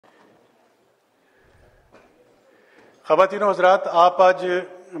خواتین و حضرات، آپ آج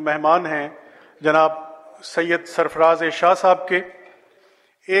مہمان ہیں جناب سید سرفراز شاہ صاحب کے.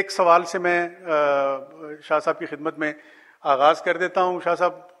 ایک سوال سے میں شاہ صاحب کی خدمت میں آغاز کر دیتا ہوں. شاہ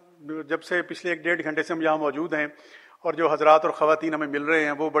صاحب، جب سے پچھلے 1-1.5 گھنٹے سے ہم یہاں موجود ہیں اور جو حضرات اور خواتین ہمیں مل رہے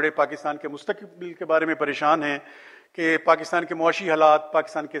ہیں وہ بڑے پاکستان کے مستقبل کے بارے میں پریشان ہیں کہ پاکستان کے معاشی حالات،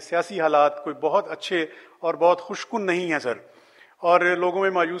 پاکستان کے سیاسی حالات کوئی بہت اچھے اور بہت خوشکن نہیں ہیں سر. اور لوگوں میں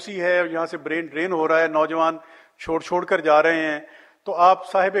مایوسی ہے، یہاں سے برین ڈرین ہو رہا ہے، نوجوان چھوڑ کر جا رہے ہیں. تو آپ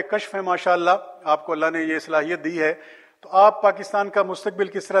صاحب کشف ہیں ماشاءاللہ، آپ کو اللہ نے یہ صلاحیت دی ہے. تو آپ پاکستان کا مستقبل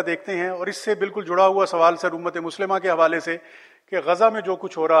کس طرح دیکھتے ہیں؟ اور اس سے بالکل جڑا ہوا سوال سر امت مسلمہ کے حوالے سے کہ غزہ میں جو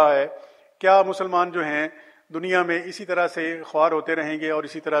کچھ ہو رہا ہے، کیا مسلمان جو ہیں دنیا میں اسی طرح سے خوار ہوتے رہیں گے اور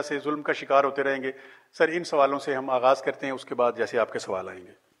اسی طرح سے ظلم کا شکار ہوتے رہیں گے؟ سر ان سوالوں سے ہم آغاز کرتے ہیں، اس کے بعد جیسے آپ کے سوال آئیں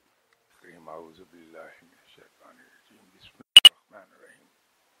گے.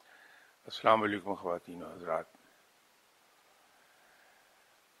 السلام علیکم خواتین و حضرات.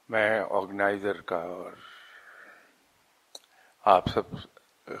 میں آرگنائزر کا اور آپ سب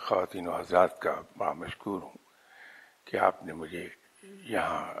خواتین و حضرات کا بڑا مشکور ہوں کہ آپ نے مجھے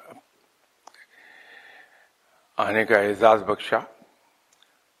یہاں آنے کا اعزاز بخشا.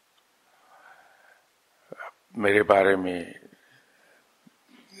 میرے بارے میں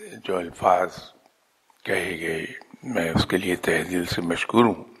جو الفاظ کہے گئے میں اس کے لیے تہہ دل سے مشکور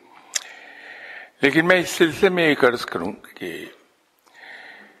ہوں. لیکن میں اس سلسلے میں ایک عرض کروں کہ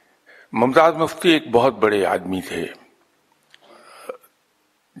ممتاز مفتی ایک بہت بڑے آدمی تھے.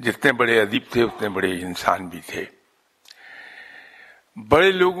 جتنے بڑے ادیب تھے اتنے بڑے انسان بھی تھے.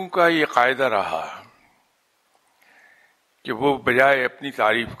 بڑے لوگوں کا یہ قاعدہ رہا کہ وہ بجائے اپنی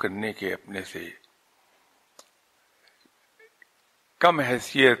تعریف کرنے کے اپنے سے کم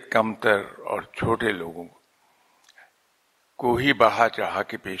حیثیت، کم تر اور چھوٹے لوگوں کو ہی بڑھا چڑھا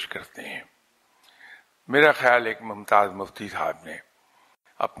کے پیش کرتے ہیں. میرا خیال ہے کہ ممتاز مفتی صاحب نے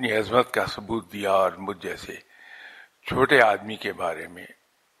اپنی عظمت کا ثبوت دیا اور مجھ جیسے چھوٹے آدمی کے بارے میں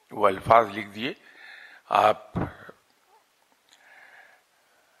وہ الفاظ لکھ دیے. آپ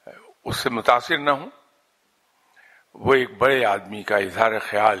اس سے متاثر نہ ہوں. وہ ایک بڑے آدمی کا اظہار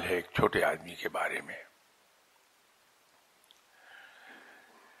خیال ہے ایک چھوٹے آدمی کے بارے میں.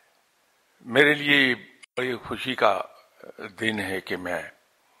 میرے لیے بڑی خوشی کا دن ہے کہ میں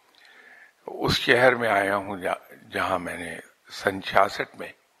اس شہر میں آیا ہوں جہاں میں نے سن 66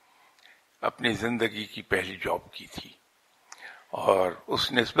 میں اپنی زندگی کی پہلی جاب کی تھی، اور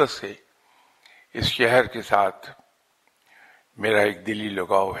اس نسبت سے اس شہر کے ساتھ میرا ایک دلی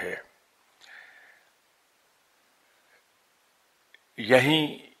لگاؤ ہے. یہیں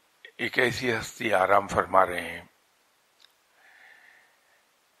ایک ایسی ہستی آرام فرما رہے ہیں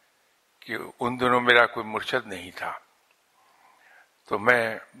کہ ان دنوں میرا کوئی مرشد نہیں تھا، تو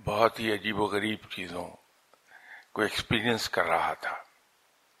میں بہت ہی عجیب و غریب چیزوں کو ایکسپیرینس کر رہا تھا.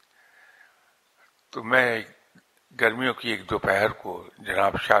 تو میں گرمیوں کی ایک دوپہر کو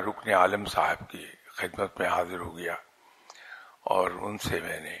جناب شاہ رکن عالم صاحب کی خدمت میں حاضر ہو گیا اور ان سے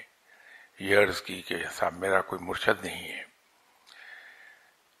میں نے یہ عرض کی کہ صاحب میرا کوئی مرشد نہیں ہے،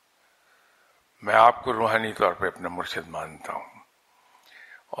 میں آپ کو روحانی طور پہ اپنا مرشد مانتا ہوں.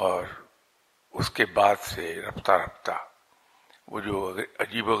 اور اس کے بعد سے رفتہ رفتہ وہ جو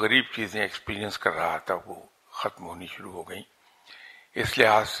عجیب و غریب چیزیں ایکسپیرینس کر رہا تھا وہ ختم ہونی شروع ہو گئیں. اس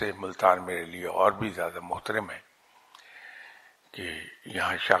لحاظ سے ملتان میرے لیے اور بھی زیادہ محترم ہے کہ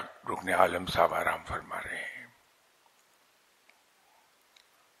یہاں شاہ رکن عالم صاحب آرام فرما رہے ہیں.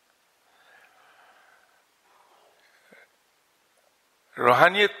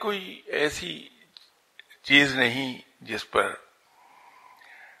 روحانیت کوئی ایسی چیز نہیں جس پر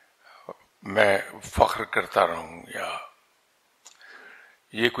میں فخر کرتا رہوں، یا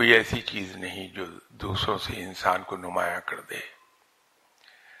یہ کوئی ایسی چیز نہیں جو دوسروں سے انسان کو نمایاں کر دے.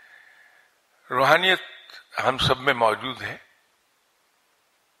 روحانیت ہم سب میں موجود ہے.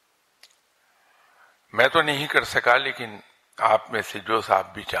 میں تو نہیں کر سکا، لیکن آپ میں سے جو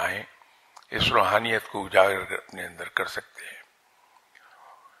صاحب بھی چاہیں اس روحانیت کو اجاگر اپنے اندر کر سکتے ہیں.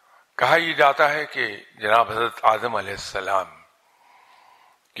 کہا یہ جاتا ہے کہ جناب حضرت آدم علیہ السلام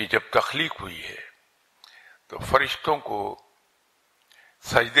کی جب تخلیق ہوئی ہے تو فرشتوں کو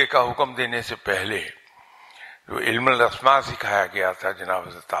سجدے کا حکم دینے سے پہلے جو علم الاسماء سکھایا گیا تھا جناب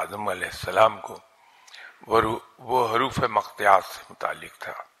حضرت آدم علیہ السلام کو، وہ حروف مقطعات سے متعلق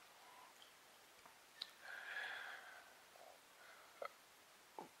تھا.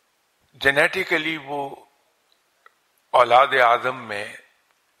 جینیٹیکلی وہ اولاد آدم میں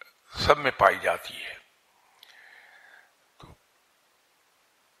سب میں پائی جاتی ہے. تو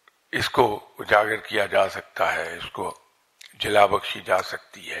اس کو اجاگر کیا جا سکتا ہے، اس کو جلا بخشی جا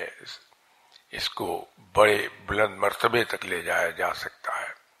سکتی ہے، اس کو بڑے بلند مرتبے تک لے جایا جا سکتا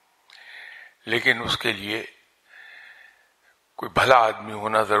ہے، لیکن اس کے لیے کوئی بھلا آدمی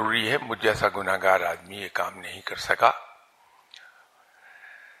ہونا ضروری ہے. مجھ جیسا گناہگار آدمی یہ کام نہیں کر سکا.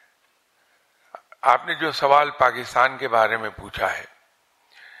 آپ نے جو سوال پاکستان کے بارے میں پوچھا ہے،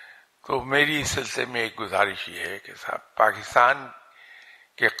 تو میری اس سلسلے میں ایک گزارش یہ ہے کہ صاحب پاکستان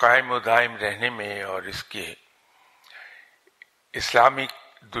کے قائم و دائم رہنے میں اور اس کے اسلامک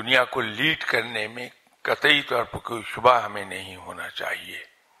دنیا کو لیڈ کرنے میں قطعی طور پر کوئی شبہ ہمیں نہیں ہونا چاہیے.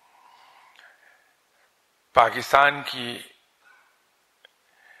 پاکستان کی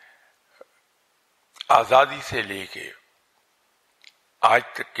آزادی سے لے کے آج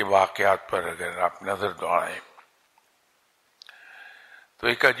تک کے واقعات پر اگر آپ نظر دوڑائیں تو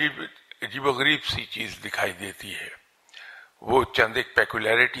ایک عجیب و غریب سی چیز دکھائی دیتی ہے. وہ چند ایک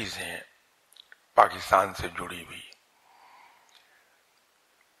پیکولیرٹیز ہیں پاکستان سے جڑی ہوئی.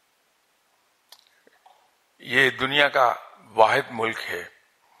 یہ دنیا کا واحد ملک ہے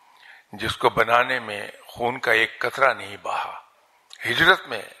جس کو بنانے میں خون کا ایک قطرہ نہیں بہا. ہجرت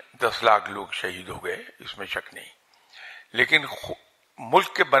میں 10 لاکھ لوگ شہید ہو گئے، اس میں شک نہیں، لیکن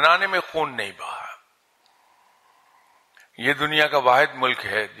ملک کے بنانے میں خون نہیں بہا. یہ دنیا کا واحد ملک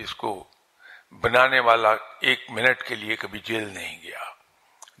ہے جس کو بنانے والا 1 منٹ کے لیے کبھی جیل نہیں گیا.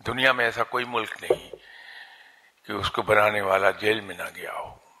 دنیا میں ایسا کوئی ملک نہیں کہ اس کو بنانے والا جیل میں نہ گیا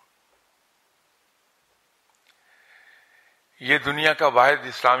ہو. یہ دنیا کا واحد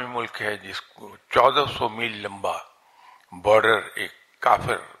اسلامی ملک ہے جس کو 1400 میل لمبا بارڈر ایک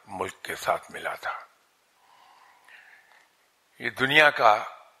کافر ملک کے ساتھ ملا تھا. یہ دنیا کا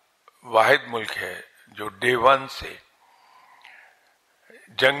واحد ملک ہے جو ڈے 1 سے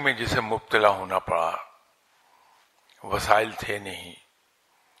جنگ میں جسے مبتلا ہونا پڑا. وسائل تھے نہیں،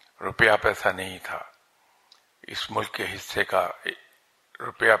 روپیہ پیسہ نہیں تھا. اس ملک کے حصے کا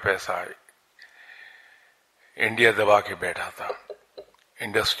روپیہ پیسہ انڈیا دبا کے بیٹھا تھا.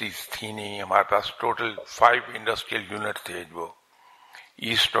 انڈسٹریز تھی نہیں. ہمارے پاس ٹوٹل 5 انڈسٹریل یونٹ تھے جو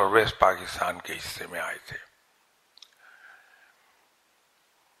ایسٹ اور ویسٹ پاکستان کے حصے میں آئے تھے.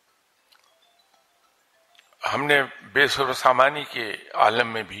 ہم نے بے سر و سامانی کے عالم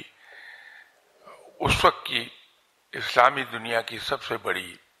میں بھی اس وقت کی اسلامی دنیا کی سب سے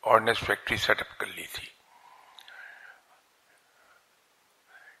بڑی آرڈننس فیکٹری سیٹ اپ کر لی تھی.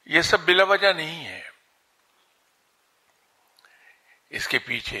 یہ سب بلا وجہ نہیں ہے. اس کے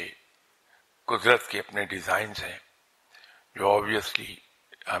پیچھے قدرت کے اپنے ڈیزائنز ہیں جو آبویسلی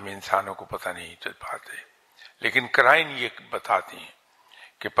ہم انسانوں کو پتہ نہیں چل پاتے، لیکن کرائن یہ بتاتی ہیں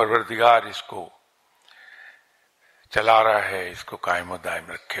کہ پروردگار اس کو چلا رہا ہے، اس کو قائم و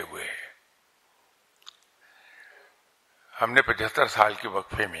دائم رکھے ہوئے ہے. ہم نے 75 سال کے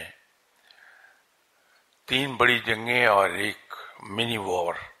وقفے میں 3 بڑی جنگیں اور ایک منی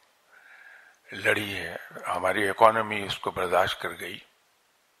وار لڑی ہے. ہماری اکانومی اس کو برداشت کر گئی.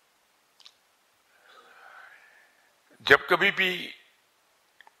 جب کبھی بھی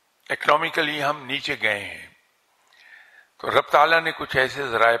اکنامکلی ہم نیچے گئے ہیں تو رب تعالیٰ نے کچھ ایسے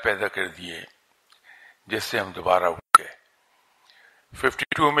ذرائع پیدا کر دیے جس سے ہم دوبارہ اٹھ گئے.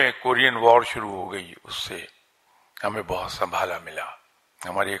 52 میں کورین وار شروع ہو گئی، اس سے ہمیں بہت سنبھالا ملا.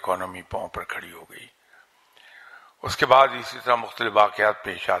 ہماری اکانومی پاؤں پر کھڑی ہو گئی. اس کے بعد اسی طرح مختلف واقعات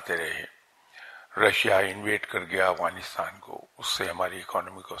پیش آتے رہے. رشیا انویٹ کر گیا افغانستان کو، اس سے ہماری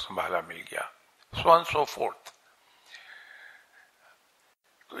اکانومی کو سنبھالا مل گیا. So on so forth.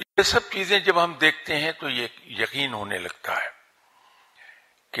 تو یہ سب چیزیں جب ہم دیکھتے ہیں تو یہ یقین ہونے لگتا ہے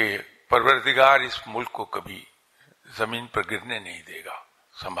کہ پروردگار اس ملک کو کبھی زمین پر گرنے نہیں دے گا،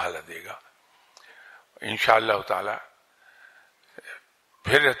 سنبھالا دے گا. انشاءاللہ تعالی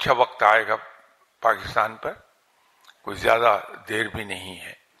پھر اچھا وقت آئے گا پاکستان پر. کوئی زیادہ دیر بھی نہیں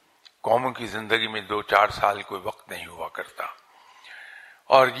ہے. قوموں کی زندگی میں 2-4 سال کوئی وقت نہیں ہوا کرتا،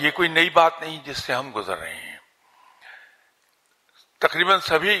 اور یہ کوئی نئی بات نہیں جس سے ہم گزر رہے ہیں. تقریباً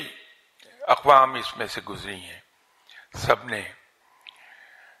سبھی اقوام اس میں سے گزری ہیں. سب نے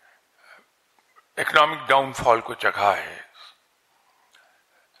اکنامک ڈاؤن فال کو چکھا ہے.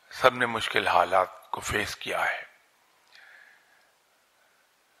 سب نے مشکل حالات کو فیس کیا ہے.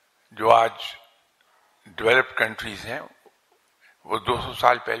 جو آج ڈیولپڈ کنٹریز ہیں وہ 200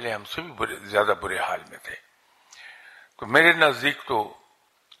 سال پہلے ہم سے بھی زیادہ برے حال میں تھے. تو میرے نزدیک تو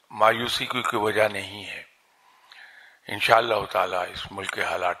مایوسی کی کوئی وجہ نہیں ہے. انشاءاللہ تعالیٰ اس ملک کے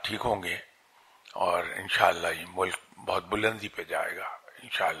حالات ٹھیک ہوں گے اور انشاءاللہ یہ ملک بہت بلندی پہ جائے گا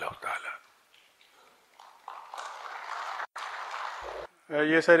انشاءاللہ تعالیٰ.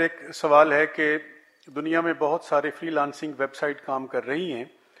 یہ سر ایک سوال ہے کہ دنیا میں بہت سارے فری لانسنگ ویب سائٹ کام کر رہی ہیں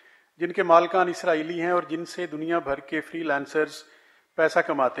جن کے مالکان اسرائیلی ہیں اور جن سے دنیا بھر کے فری لانسرز پیسہ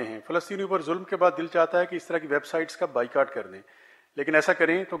کماتے ہیں. فلسطینیوں پر ظلم کے بعد دل چاہتا ہے کہ اس طرح کی ویب سائٹس کا بائیکاٹ کر دیں، لیکن ایسا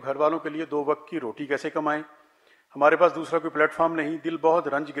کریں تو گھر والوں کے لیے 2 وقت کی روٹی کیسے کمائیں؟ ہمارے پاس دوسرا کوئی پلیٹ فارم نہیں، دل بہت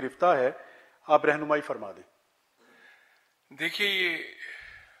رنج گرفتہ ہے، آپ رہنمائی فرما دیں. دیکھیے، یہ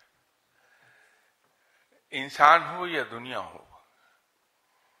انسان ہو یا دنیا ہو،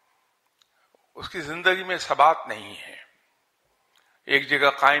 اس کی زندگی میں ثبات نہیں ہے، ایک جگہ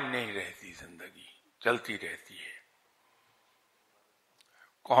قائم نہیں رہتی، زندگی چلتی رہتی ہے.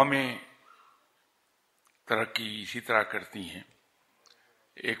 قومیں ترقی اسی طرح کرتی ہیں.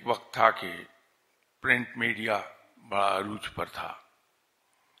 ایک وقت تھا کہ پرنٹ میڈیا بڑا عروج پر تھا،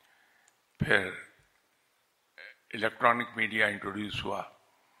 پھر الیکٹرانک میڈیا انٹروڈیوس ہوا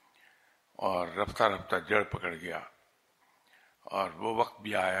اور رفتہ رفتہ جڑ پکڑ گیا، اور وہ وقت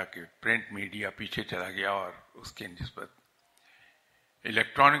بھی آیا کہ پرنٹ میڈیا پیچھے چلا گیا اور اس کے نسبت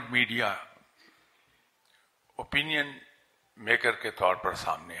الیکٹرانک میڈیا اوپینین میکر کے طور پر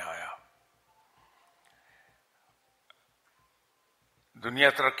سامنے آیا. دنیا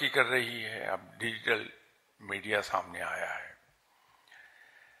ترقی کر رہی ہے، اب ڈیجیٹل میڈیا سامنے آیا ہے.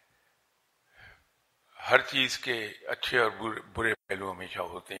 ہر چیز کے اچھے اور برے پہلو ہمیشہ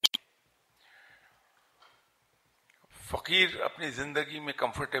ہوتے ہیں. فقیر اپنی زندگی میں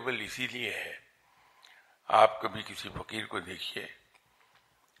کمفرٹیبل اسی لیے ہے. آپ کبھی کسی فقیر کو دیکھیے،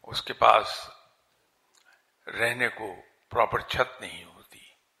 اس کے پاس رہنے کو پراپر چھت نہیں ہوتی،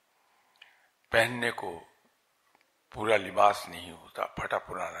 پہننے کو پورا لباس نہیں ہوتا، پھٹا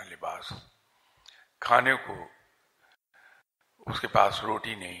پرانا لباس، کھانے کو اس کے پاس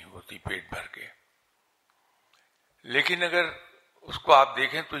روٹی نہیں ہوتی پیٹ بھر کے. لیکن اگر اس کو آپ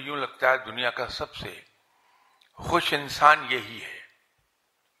دیکھیں تو یوں لگتا ہے دنیا کا سب سے خوش انسان یہی ہے.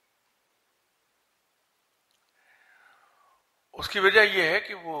 اس کی وجہ یہ ہے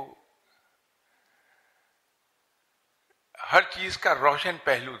کہ وہ ہر چیز کا روشن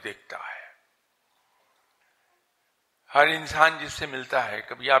پہلو دیکھتا ہے. ہر انسان جس سے ملتا ہے،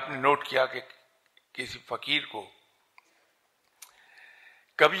 کبھی آپ نے نوٹ کیا کہ کسی فقیر کو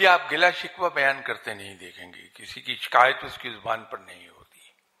کبھی آپ گلہ شکوہ بیان کرتے نہیں دیکھیں گے، کسی کی شکایت اس کی زبان پر نہیں ہوتی.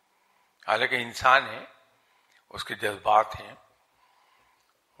 حالانکہ انسان ہے، اس کے جذبات ہیں،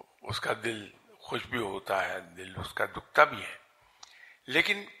 اس کا دل خوش بھی ہوتا ہے، دل اس کا دکھتا بھی ہے،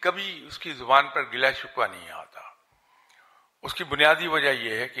 لیکن کبھی اس کی زبان پر گلہ شکوہ نہیں آتا. اس کی بنیادی وجہ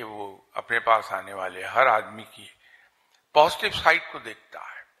یہ ہے کہ وہ اپنے پاس آنے والے ہر آدمی کی پازیٹیو سائڈ کو دیکھتا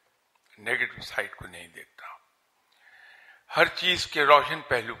ہے، نیگیٹو سائڈ کو نہیں دیکھتا. ہر چیز کے روشن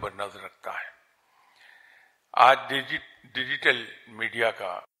پہلو پر نظر رکھتا ہے. آج ڈیجیٹل میڈیا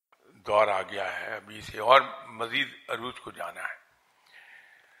کا دور آ گیا ہے، ابھی اسے اور مزید عروج کو جانا ہے.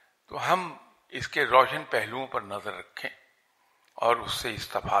 تو ہم اس کے روشن پہلوؤں پر نظر رکھیں اور اس سے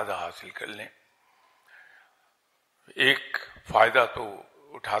استفادہ حاصل کر لیں. ایک فائدہ تو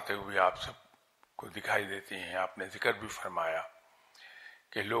اٹھاتے ہوئے آپ سب کو دکھائی دیتے ہیں. آپ نے ذکر بھی فرمایا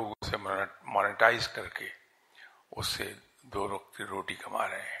کہ لوگ اسے مانیٹائز کر کے اس سے 2 وقت کی روٹی کما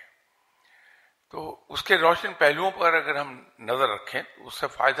رہے ہیں. تو اس کے روشن پہلوؤں پر اگر ہم نظر رکھیں تو اس سے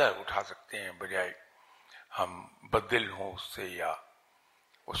فائدہ اٹھا سکتے ہیں، بجائے ہم بددل ہوں اس سے، یا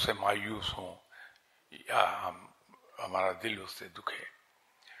اس سے مایوس ہوں، یا ہمارا دل اس سے دکھے.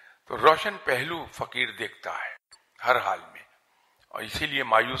 تو روشن پہلو فقیر دیکھتا ہے ہر حال میں، اور اسی لیے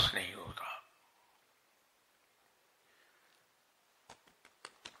مایوس نہیں ہوتا.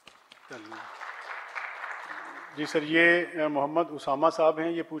 جی سر، یہ محمد اسامہ صاحب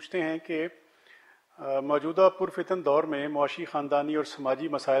ہیں، یہ پوچھتے ہیں کہ موجودہ پرفتن دور میں معاشی، خاندانی اور سماجی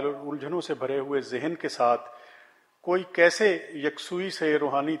مسائل اور الجھنوں سے بھرے ہوئے ذہن کے ساتھ کوئی کیسے یکسوئی سے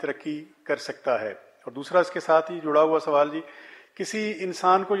روحانی ترقی کر سکتا ہے؟ اور دوسرا اس کے ساتھ ہی جڑا ہوا سوال، جی کسی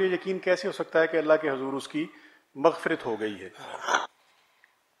انسان کو یہ یقین کیسے ہو سکتا ہے کہ اللہ کے حضور اس کی مغفرت ہو گئی ہے؟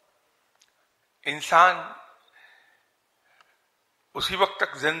 انسان اسی وقت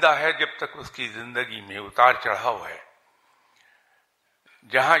تک زندہ ہے جب تک اس کی زندگی میں اتار چڑھاؤ ہے.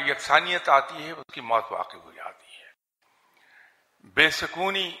 جہاں یکسانیت آتی ہے اس کی موت واقع ہو جاتی ہے. بے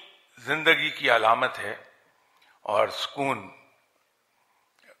سکونی زندگی کی علامت ہے، اور سکون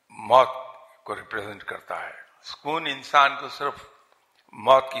موت کو ریپرزینٹ کرتا ہے. سکون انسان کو صرف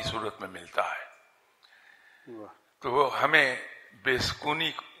موت کی صورت میں ملتا ہے. تو ہمیں بے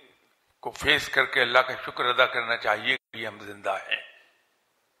سکونی کو فیس کر کے اللہ کا شکر ادا کرنا چاہیے کہ ہم زندہ ہیں.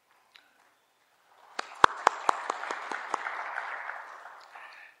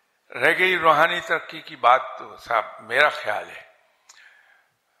 رہ گئی روحانی ترقی کی بات، تو صاحب میرا خیال ہے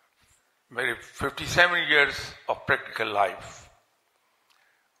میرے 57 ایئرس آف پریکٹیکل لائف،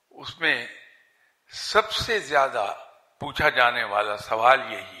 اس میں سب سے زیادہ پوچھا جانے والا سوال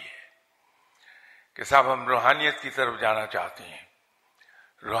یہی ہے کہ صاحب ہم روحانیت کی طرف جانا چاہتے ہیں،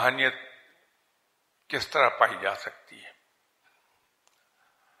 روحانیت کس طرح پائی جا سکتی ہے.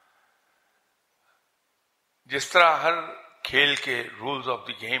 جس طرح ہر کھیل کے رولز آف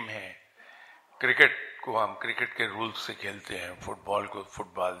دی گیم ہیں، کرکٹ کو ہم کرکٹ کے رولز سے کھیلتے ہیں، فٹ بال کو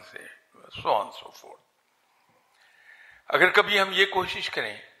فٹ بال سے، سو آن سو فورتھ. اگر کبھی ہم یہ کوشش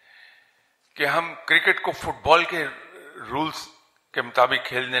کریں کہ ہم کرکٹ کو فٹ بال کے رولز کے مطابق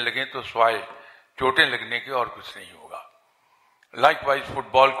کھیلنے لگیں تو سوائے چوٹیں لگنے کے اور کچھ نہیں ہوگا. لائک وائز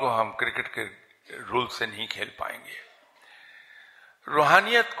فٹ بال کو ہم کرکٹ کے رول سے نہیں کھیل پائیں گے.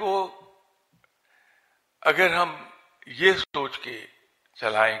 روحانیت کو اگر ہم یہ سوچ کے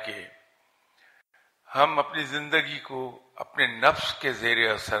چلائیں کہ ہم اپنی زندگی کو اپنے نفس کے زیر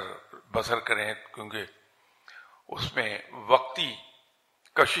اثر بسر کریں، کیونکہ اس میں وقتی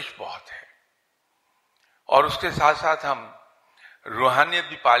کشش بہت ہے، اور اس کے ساتھ ساتھ ہم روحانیت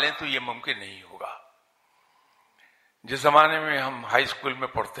بھی پالیں، تو یہ ممکن نہیں ہوگا. جس زمانے میں ہم ہائی اسکول میں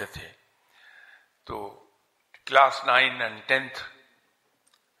پڑھتے تھے تو کلاس 9 اور 10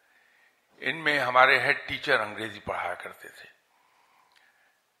 ان میں ہمارے ہیڈ ٹیچر انگریزی پڑھایا کرتے تھے.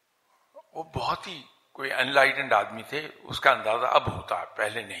 وہ بہت ہی کوئی انلائٹنڈ آدمی تھے. اس کا اندازہ اب ہوتا ہے،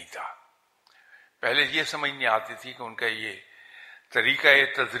 پہلے نہیں تھا. پہلے یہ سمجھ نہیں آتی تھی کہ ان کا یہ طریقہ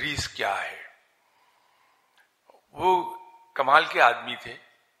تدریس کیا ہے. وہ کمال کے آدمی تھے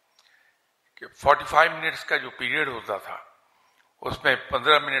کہ 45 منٹس کا جو پیریڈ ہوتا تھا اس میں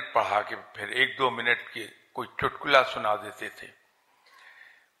 15 منٹ پڑھا کے پھر 1-2 منٹ کے کوئی چٹکلا سنا دیتے تھے،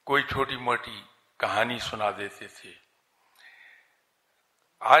 کوئی چھوٹی موٹی کہانی سنا دیتے تھے.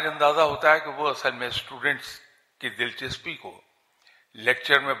 آج اندازہ ہوتا ہے کہ وہ اصل میں اسٹوڈنٹس کی دلچسپی کو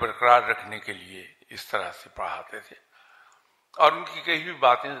لیکچر میں برقرار رکھنے کے لیے اس طرح سے پڑھاتے تھے، اور ان کی کئی بھی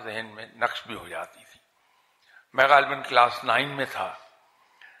باتیں ذہن میں نقش بھی ہو جاتی تھی. میں غالباً کلاس 9 میں تھا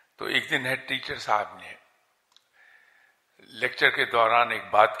تو ایک دن ہیڈ ٹیچر صاحب نے لیکچر کے دوران ایک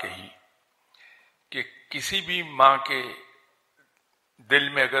بات کہی کہ کسی بھی ماں کے دل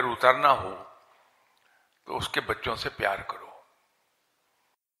میں اگر اترنا ہو تو اس کے بچوں سے پیار کرو.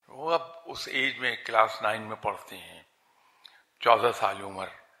 وہ اب اس ایج میں کلاس 9 میں پڑھتے ہیں، 14 سال عمر،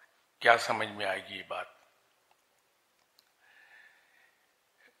 کیا سمجھ میں آئے گی یہ بات.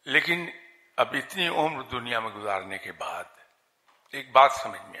 لیکن اب اتنی عمر دنیا میں گزارنے کے بعد ایک بات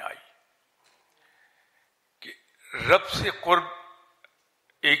سمجھ میں آئی کہ رب سے قرب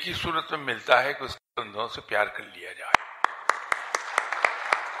ایک ہی صورت میں ملتا ہے کہ اس کے بندوں سے پیار کر لیا جائے.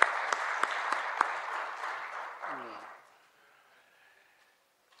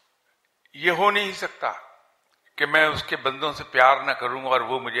 یہ ہو نہیں سکتا کہ میں اس کے بندوں سے پیار نہ کروں اور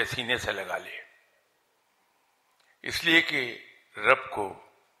وہ مجھے سینے سے لگا لے. اس لیے کہ رب کو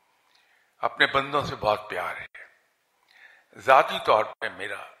اپنے بندوں سے بہت پیار ہے. ذاتی طور پہ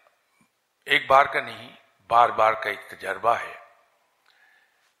میرا ایک بار کا نہیں، بار بار کا ایک تجربہ ہے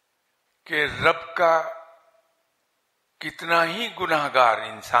کہ رب کا کتنا ہی گناہ گار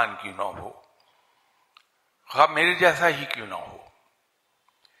انسان کیوں نہ ہو، خواہ میرے جیسا ہی کیوں نہ ہو،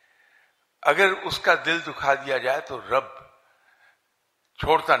 اگر اس کا دل دکھا دیا جائے تو رب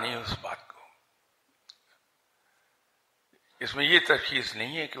چھوڑتا نہیں اس بات کو. اس میں یہ تشخیص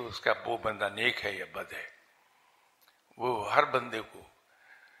نہیں ہے کہ اس کا وہ بندہ نیک ہے یا بد ہے. وہ ہر بندے کو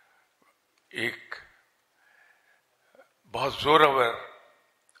ایک بہت زورور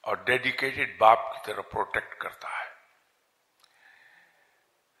اور ڈیڈیکیٹڈ باپ کی طرح پروٹیکٹ کرتا ہے.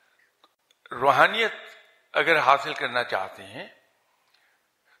 روحانیت اگر حاصل کرنا چاہتے ہیں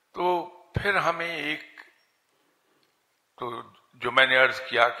تو پھر ہمیں ایک تو جو میں نے عرض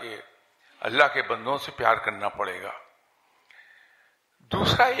کیا کہ اللہ کے بندوں سے پیار کرنا پڑے گا.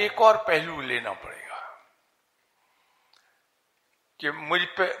 دوسرا ایک اور پہلو لینا پڑے گا کہ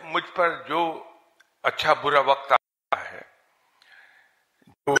مجھ پر جو اچھا برا وقت آتا ہے،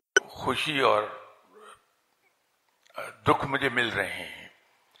 جو خوشی اور دکھ مجھے مل رہے ہیں،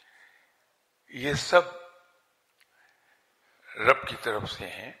 یہ سب رب کی طرف سے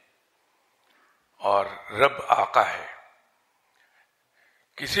ہیں، اور رب آقا ہے.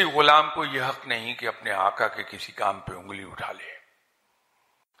 کسی غلام کو یہ حق نہیں کہ اپنے آقا کے کسی کام پہ انگلی اٹھا لے.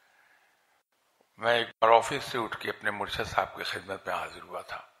 میں ایک بار آفس سے اٹھ کے اپنے مرشد صاحب کی خدمت میں حاضر ہوا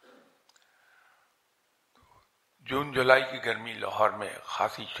تھا. جون جولائی کی گرمی لاہور میں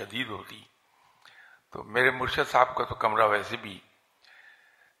خاصی شدید ہوتی، تو میرے مرشد صاحب کا تو کمرہ ویسے بھی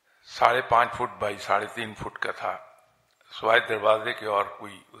 5.5 فٹ بائی 3.5 فٹ کا تھا، سوائے دروازے کے اور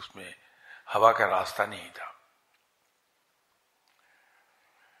کوئی اس میں ہوا کا راستہ نہیں تھا.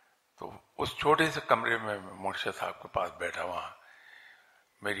 تو اس چھوٹے سے کمرے میں مرشد صاحب کے پاس بیٹھا. وہاں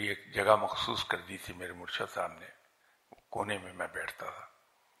میری ایک جگہ مخصوص کر دی تھی میرے مرشد صاحب نے، کونے میں میں بیٹھتا تھا.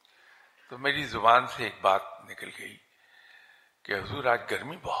 تو میری زبان سے ایک بات نکل گئی کہ حضور آج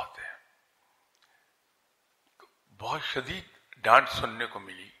گرمی بہت ہے. بہت شدید ڈانٹ سننے کو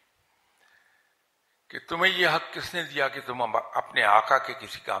ملی کہ تمہیں یہ حق کس نے دیا کہ تم اپنے آقا کے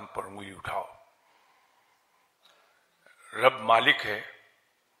کسی کام پر انگلی اٹھاؤ. رب مالک ہے،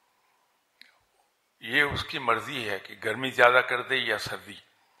 یہ اس کی مرضی ہے کہ گرمی زیادہ کر دے یا سردی.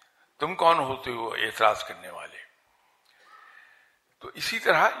 تم کون ہوتے ہو اعتراض کرنے والے؟ تو اسی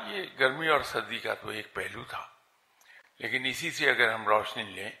طرح یہ گرمی اور سردی کا تو ایک پہلو تھا، لیکن اسی سے اگر ہم روشنی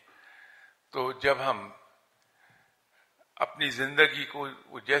لیں تو جب ہم اپنی زندگی کو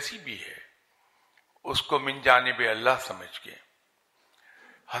وہ جیسی بھی ہے اس کو من جانب اللہ سمجھ کے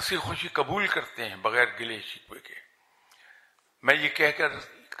ہنسی خوشی قبول کرتے ہیں بغیر گلے شکوے کے. میں یہ کہہ کر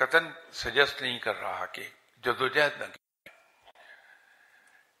قطعاً سجیسٹ نہیں کر رہا کہ جدوجہد نہ کریں.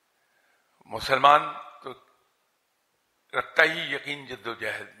 مسلمان تو رکھتا ہی یقین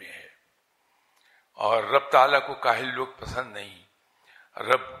جدوجہد میں ہے، اور رب تعالیٰ کو کاہل لوگ پسند نہیں.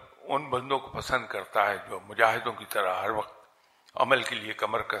 رب ان بندوں کو پسند کرتا ہے جو مجاہدوں کی طرح ہر وقت عمل کے لیے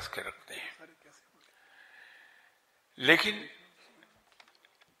کمر کس کے رکھتے ہیں. لیکن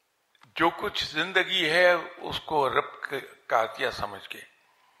جو کچھ زندگی ہے اس کو رب کا عطیہ سمجھ کے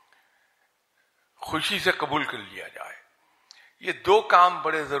خوشی سے قبول کر لیا جائے. یہ دو کام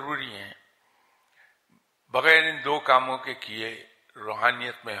بڑے ضروری ہیں. بغیر ان دو کاموں کے کیے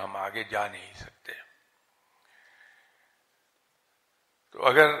روحانیت میں ہم آگے جا نہیں سکتے. تو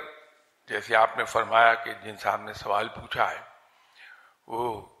اگر جیسے آپ نے فرمایا کہ جن صاحب نے سوال پوچھا ہے وہ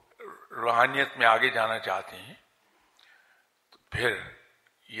روحانیت میں آگے جانا چاہتے ہیں، تو پھر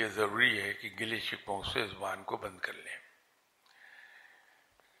یہ ضروری ہے کہ گلے شکووں سے زبان کو بند کر لیں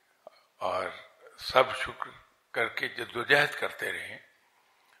اور سب شکر کر کے جدوجہد کرتے رہیں.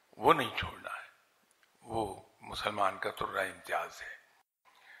 وہ نہیں چھوڑنا ہے، وہ مسلمان کا ترا امتیاز ہے.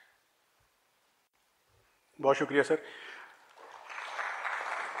 بہت شکریہ سر.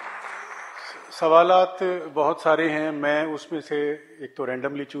 سوالات بہت سارے ہیں، میں اس میں سے ایک تو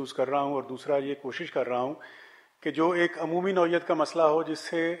رینڈملی چوز کر رہا ہوں اور دوسرا یہ کوشش کر رہا ہوں کہ جو ایک عمومی نوعیت کا مسئلہ ہو جس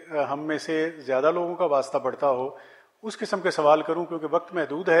سے ہم میں سے زیادہ لوگوں کا واسطہ پڑتا ہو اس قسم کے سوال کروں، کیونکہ وقت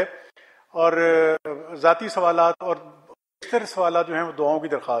محدود ہے. اور ذاتی سوالات اور بیشتر سوالات جو ہیں وہ دعاؤں کی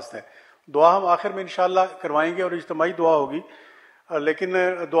درخواست ہیں. دعا ہم آخر میں انشاءاللہ کروائیں گے اور اجتماعی دعا ہوگی، لیکن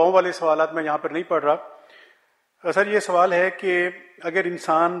دعاؤں والے سوالات میں یہاں پر نہیں پڑھ رہا. سر یہ سوال ہے کہ اگر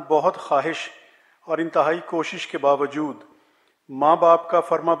انسان بہت خواہش اور انتہائی کوشش کے باوجود ماں باپ کا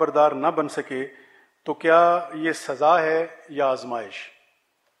فرما بردار نہ بن سکے تو کیا یہ سزا ہے یا آزمائش؟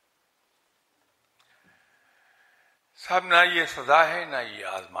 صاحب، نہ یہ سزا ہے نہ یہ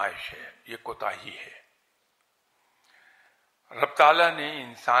آزمائش ہے، یہ کوتاہی ہے. رب تعالیٰ نے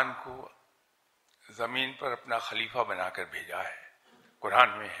انسان کو زمین پر اپنا خلیفہ بنا کر بھیجا ہے.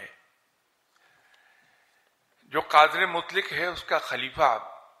 قرآن میں ہے جو قادر مطلق ہے اس کا خلیفہ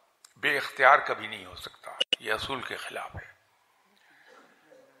بے اختیار کبھی نہیں ہو سکتا. یہ اصول کے خلاف ہے.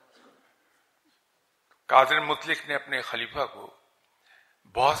 قادر مطلق نے اپنے خلیفہ کو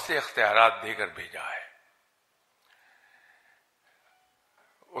بہت سے اختیارات دے کر بھیجا ہے.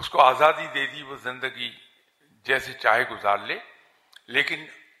 اس کو آزادی دے دی، وہ زندگی جیسے چاہے گزار لے، لیکن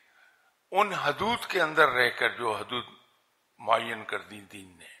ان حدود کے اندر رہ کر جو حدود معین کر دی دین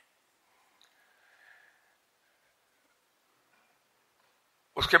نے.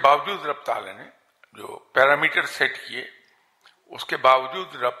 اس کے باوجود رب تعالیٰ نے جو پیرامیٹر سیٹ کیے، اس کے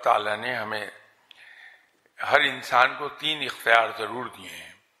باوجود رب تعالیٰ نے ہمیں ہر انسان کو 3 اختیار ضرور دیے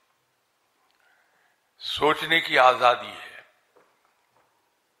ہیں. سوچنے کی آزادی ہے،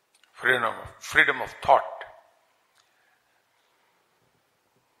 فریڈم آف تھاٹ.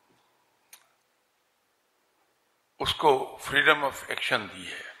 اس کو فریڈم آف ایکشن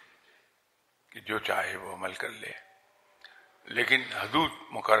دی ہے کہ جو چاہے وہ عمل کر لے، لیکن حدود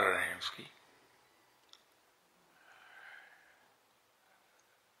مقرر ہیں اس کی.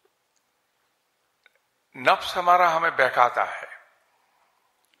 نفس ہمارا ہمیں بہکاتا ہے،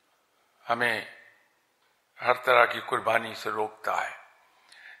 ہمیں ہر طرح کی قربانی سے روکتا ہے،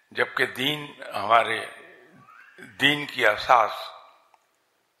 جبکہ دین ہمارے دین کی اساس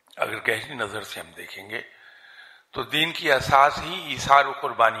اگر گہری نظر سے ہم دیکھیں گے تو دین کی اساس ہی ایثار و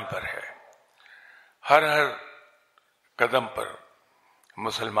قربانی پر ہے. ہر قدم پر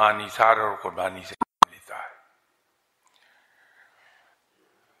مسلمان ایثار اور قربانی سے لیتا ہے.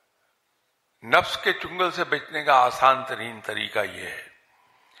 نفس کے چنگل سے بچنے کا آسان ترین طریقہ یہ ہے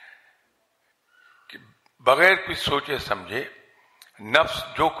کہ بغیر کچھ سوچے سمجھے نفس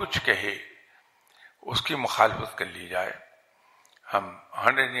جو کچھ کہے اس کی مخالفت کر لی جائے. ہم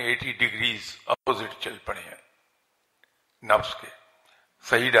 180 ڈگریز اپوزٹ چل پڑے ہیں نفس کے،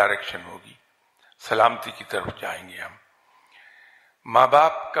 صحیح ڈائریکشن ہوگی، سلامتی کی طرف جائیں گے ہم. ماں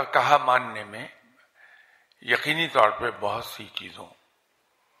باپ کا کہا ماننے میں یقینی طور پہ بہت سی چیزوں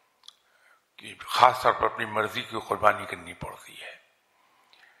کی، خاص طور پر اپنی مرضی کی قربانی کرنی پڑتی ہے.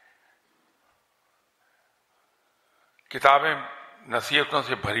 کتابیں نصیحتوں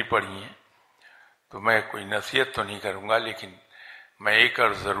سے بھری پڑی ہیں، تو میں کوئی نصیحت تو نہیں کروں گا، لیکن میں ایک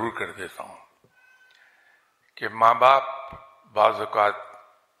عرض ضرور کر دیتا ہوں کہ ماں باپ بعض اوقات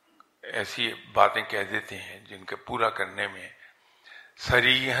ایسی باتیں کہہ دیتے ہیں جن کے پورا کرنے میں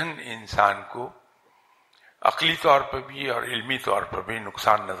صریحاً انسان کو عقلی طور پر بھی اور علمی طور پر بھی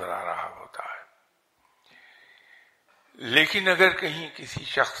نقصان نظر آ رہا ہوتا ہے. لیکن اگر کہیں کسی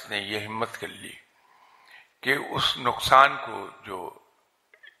شخص نے یہ ہمت کر لی کہ اس نقصان کو جو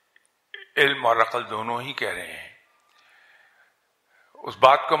علم اور عقل دونوں ہی کہہ رہے ہیں اس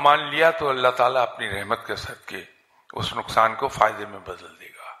بات کو مان لیا، تو اللہ تعالیٰ اپنی رحمت کے صدقے اس نقصان کو فائدے میں بدل دے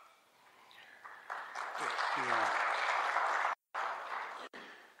گا.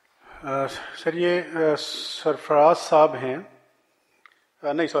 سر یہ سرفراز صاحب ہیں،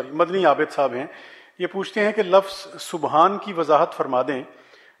 نہیں سوری مدنی عابد صاحب ہیں، یہ پوچھتے ہیں کہ لفظ سبحان کی وضاحت فرما دیں.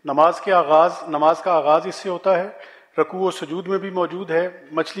 نماز کا آغاز اس سے ہوتا ہے، رکوع و سجود میں بھی موجود ہے،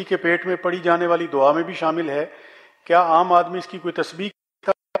 مچھلی کے پیٹ میں پڑھی جانے والی دعا میں بھی شامل ہے. کیا عام آدمی اس کی کوئی تسبیح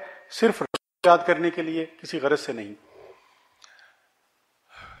کرتا ہے صرف یاد کرنے کے لیے، کسی غرض سے نہیں؟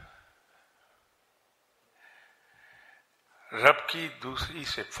 رب کی دوسری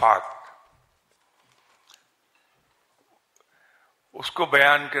صفات اس کو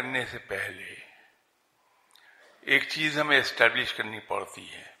بیان کرنے سے پہلے ایک چیز ہمیں اسٹیبلش کرنی پڑتی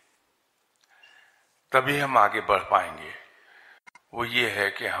ہے، تبھی ہم آگے بڑھ پائیں گے. وہ یہ ہے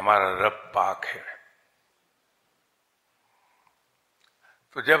کہ ہمارا رب پاک ہے.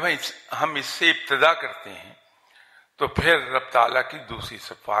 تو جب ہم اس سے ابتدا کرتے ہیں تو پھر رب تعالیٰ کی دوسری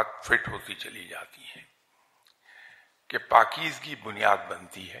صفات فٹ ہوتی چلی جاتی ہیں کہ پاکیزگی بنیاد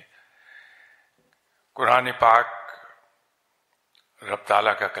بنتی ہے. قرآن پاک رب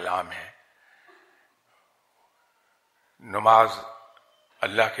تعالیٰ کا کلام ہے. نماز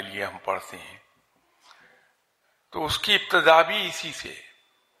اللہ کے لیے ہم پڑھتے ہیں تو اس کی ابتدا بھی اسی سے.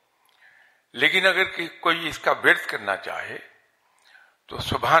 لیکن اگر کوئی اس کا ورد کرنا چاہے تو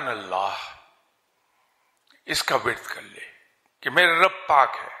سبحان اللہ اس کا ورد کر لے کہ میرا رب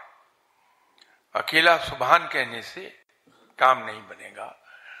پاک ہے. اکیلا سبحان کہنے سے کام نہیں بنے گا،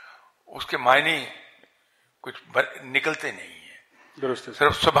 اس کے معنی کچھ نکلتے نہیں ہیں. درست.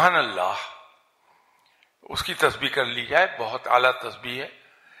 صرف سبحان اللہ اس کی تسبیح کر لی جائے، بہت اعلیٰ تسبیح ہے.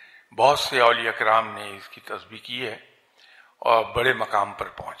 بہت سے اولیاء کرام نے اس کی تسبیح کی ہے اور بڑے مقام پر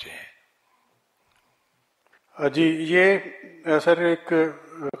پہنچے ہیں. جی یہ سر ایک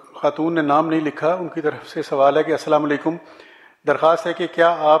خاتون نے نام نہیں لکھا، ان کی طرف سے سوال ہے کہ السلام علیکم، درخواست ہے کہ کیا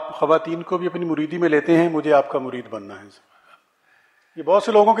آپ خواتین کو بھی اپنی مریدی میں لیتے ہیں؟ مجھے آپ کا مرید بننا ہے. یہ بہت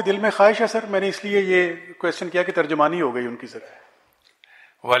سے لوگوں کے دل میں خواہش ہے سر، میں نے اس لیے یہ کویشچن کیا کہ ترجمانی ہو گئی ان کی. سر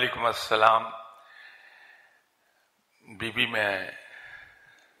وعلیکم السلام. بی میں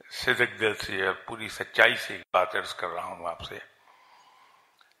صدق دل سے اور پوری سچائی سے بات عرض کر رہا ہوں آپ سے.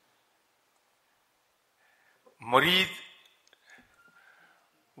 مرید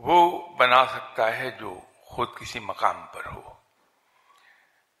وہ بنا سکتا ہے جو خود کسی مقام پر ہو.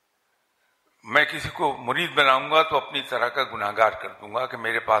 میں کسی کو مرید بناؤں گا تو اپنی طرح کا گناہگار کر دوں گا کہ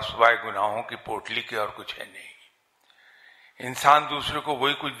میرے پاس سوائے گناہوں کی پوٹلی کے اور کچھ ہے نہیں. انسان دوسرے کو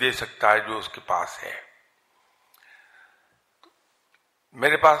وہی کچھ دے سکتا ہے جو اس کے پاس ہے.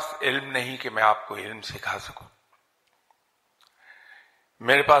 میرے پاس علم نہیں کہ میں آپ کو علم سکھا سکوں.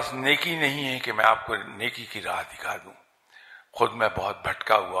 میرے پاس نیکی نہیں ہے کہ میں آپ کو نیکی کی راہ دکھا دوں. خود میں بہت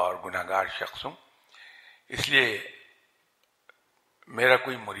بھٹکا ہوا اور گناہگار شخص ہوں، اس لیے میرا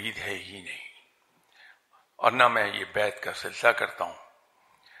کوئی مرید ہے ہی نہیں، اور نہ میں یہ بیعت کا سلسلہ کرتا ہوں،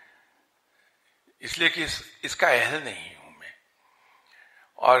 اس لیے کہ اس کا اہل نہیں ہوں میں.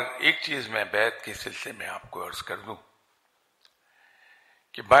 اور ایک چیز میں بیعت کے سلسلے میں آپ کو عرض کر دوں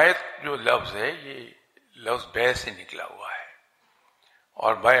کہ بیعت جو لفظ ہے یہ لفظ بیع سے نکلا ہوا ہے،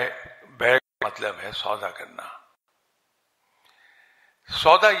 اور بیع کا مطلب ہے سودا کرنا.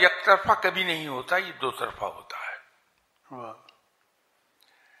 سودا یک طرفہ کبھی نہیں ہوتا، یہ دو طرفہ ہوتا ہے.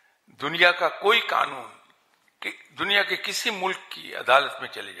 دنیا کا کوئی قانون، دنیا کے کسی ملک کی عدالت میں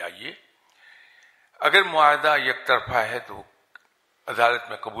چلے جائیے، اگر معاہدہ یک طرفہ ہے تو عدالت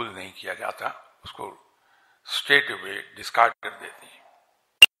میں قبول نہیں کیا جاتا، اس کو اسٹریٹ اوے ڈسکارڈ کر دیتے ہیں.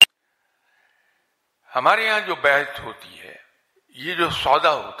 ہمارے یہاں جو بیعت ہوتی ہے، یہ جو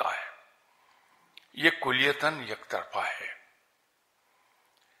سودا ہوتا ہے، یہ کلیتاً یک طرفہ ہے.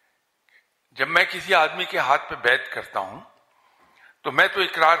 جب میں کسی آدمی کے ہاتھ پہ بیعت کرتا ہوں تو میں تو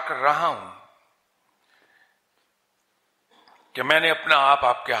اقرار کر رہا ہوں کہ میں نے اپنا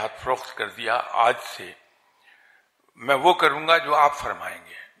آپ کے ہاتھ فروخت کر دیا، آج سے میں وہ کروں گا جو آپ فرمائیں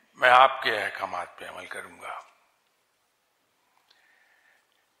گے، میں آپ کے احکامات پہ عمل کروں گا۔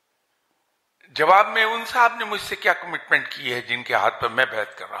 جواب میں ان صاحب نے مجھ سے کیا کمٹمنٹ کی ہے جن کے ہاتھ پر میں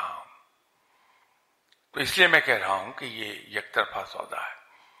بیعت کر رہا ہوں، تو اس لیے میں کہہ رہا ہوں کہ یہ یک طرفہ سودا ہے۔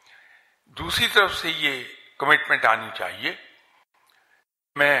 دوسری طرف سے یہ کمٹمنٹ آنی چاہیے،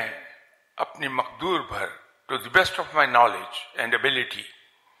 میں اپنی مقدور بھر to the best of my knowledge and ability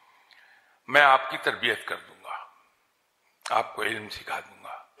میں آپ کی تربیت کر دوں گا، آپ کو علم سکھا دوں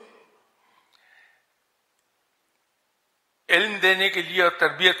گا۔ علم دینے کے لیے اور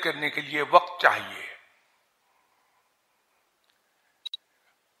تربیت کرنے کے لیے وقت چاہیے،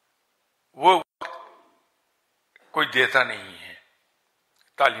 وہ وقت کوئی دیتا نہیں ہے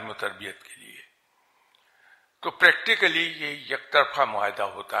تعلیم و تربیت کے لیے۔ تو پریکٹیکلی یہ یک طرفہ معاہدہ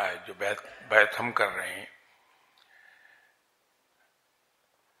ہوتا ہے جو بیعت ہم کر رہے ہیں۔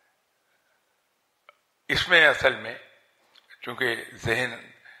 اس میں اصل میں چونکہ ذہن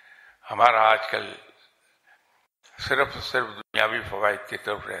ہمارا آج کل صرف دنیاوی فوائد کی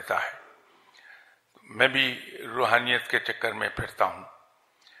طرف رہتا ہے، میں بھی روحانیت کے چکر میں پھرتا ہوں،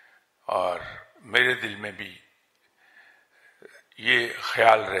 اور میرے دل میں بھی یہ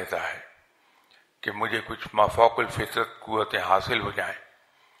خیال رہتا ہے کہ مجھے کچھ مافوق الفطرت قوتیں حاصل ہو جائیں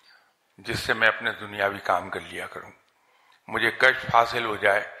جس سے میں اپنے دنیاوی کام کر لیا کروں، مجھے کشف حاصل ہو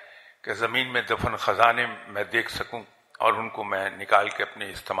جائے کہ زمین میں دفن خزانے میں دیکھ سکوں اور ان کو میں نکال کے اپنے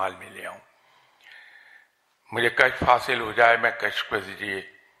استعمال میں لے آؤں، مجھے کشف حاصل ہو جائے، میں کشف کے ذریعے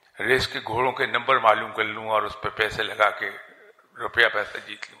ریس کے گھوڑوں کے نمبر معلوم کر لوں اور اس پہ پیسے لگا کے روپیہ پیسہ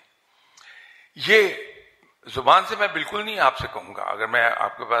جیت لوں۔ یہ زبان سے میں بالکل نہیں آپ سے کہوں گا، اگر میں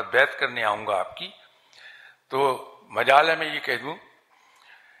آپ کے پاس بیعت کرنے آؤں گا آپ کی تو مجال ہے میں یہ کہہ دوں،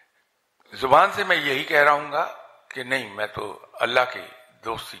 زبان سے میں یہی کہہ رہا ہوں گا کہ نہیں، میں تو اللہ کی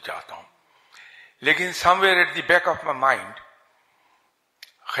دوستی چاہتا ہوں، لیکن سم where at the back of my mind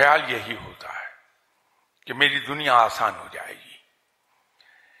خیال یہی ہوتا ہے کہ میری دنیا آسان ہو جائے گی۔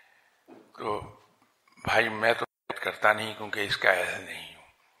 تو بھائی میں تو بیعت کرتا نہیں کیونکہ اس کا اہل نہیں ہوں،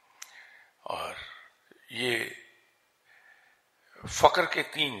 اور یہ فقر کے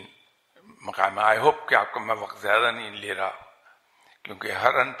 3 مقام ہے۔ آئی ہوپ کہ آپ کا میں وقت زیادہ نہیں لے رہا، کیونکہ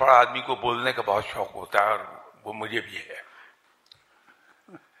ہر ان پڑھ آدمی کو بولنے کا بہت شوق ہوتا ہے اور وہ مجھے بھی ہے۔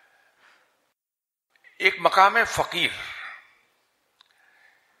 ایک مقام ہے فقیر،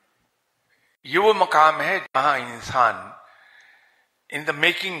 یہ وہ مقام ہے جہاں انسان ان دا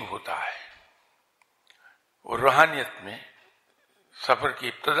میکنگ ہوتا ہے، وہ روحانیت میں سفر کی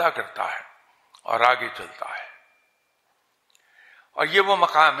ابتدا کرتا ہے اور آگے چلتا ہے، اور یہ وہ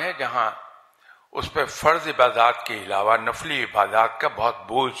مقام ہے جہاں اس پہ فرض عبادات کے علاوہ نفلی عبادات کا بہت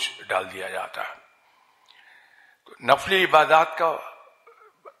بوجھ ڈال دیا جاتا ہے۔ تو نفلی عبادات کا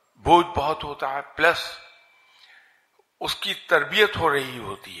بوجھ بہت ہوتا ہے، پلس اس کی تربیت ہو رہی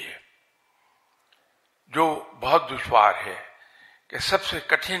ہوتی ہے جو بہت دشوار ہے، کہ سب سے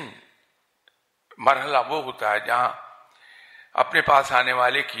کٹھن مرحلہ وہ ہوتا ہے جہاں اپنے پاس آنے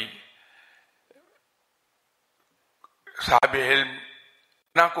والے کی صاحب علم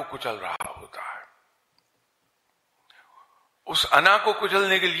انا کو کچل رہا ہوتا ہے۔ اس انا کو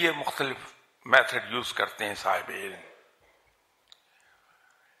کچلنے کے لیے مختلف میتھڈ یوز کرتے ہیں صاحب علم۔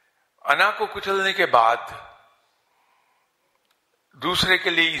 انا کو کچلنے کے بعد دوسرے کے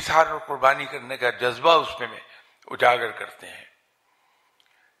لیے ایثار اور قربانی کرنے کا جذبہ اس میں اجاگر کرتے ہیں۔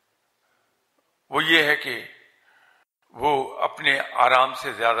 وہ یہ ہے کہ وہ اپنے آرام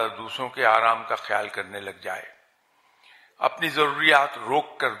سے زیادہ دوسروں کے آرام کا خیال کرنے لگ جائے، اپنی ضروریات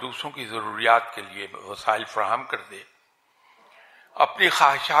روک کر دوسروں کی ضروریات کے لیے وسائل فراہم کر دے، اپنی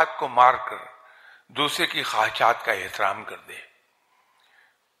خواہشات کو مار کر دوسرے کی خواہشات کا احترام کر دے۔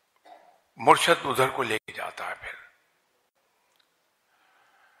 مرشد ادھر کو لے کے جاتا ہے۔ پھر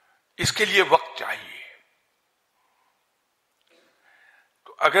اس کے لیے وقت چاہیے۔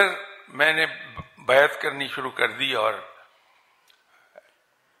 تو اگر میں نے بیعت کرنی شروع کر دی اور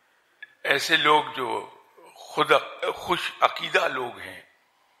ایسے لوگ جو خود خوش عقیدہ لوگ ہیں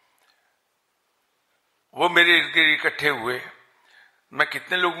وہ میرے ارد گرد اکٹھے ہوئے، میں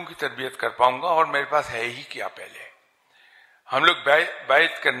کتنے لوگوں کی تربیت کر پاؤں گا؟ اور میرے پاس ہے ہی کیا پہلے۔ ہم لوگ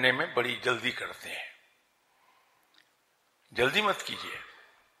بیعت کرنے میں بڑی جلدی کرتے ہیں، جلدی مت کیجیے۔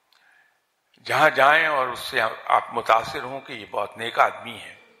 جہاں جائیں اور اس سے آپ متاثر ہوں کہ یہ بہت نیک آدمی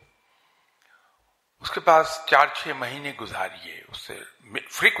ہے، اس کے پاس 4-6 مہینے گزاریے، اس سے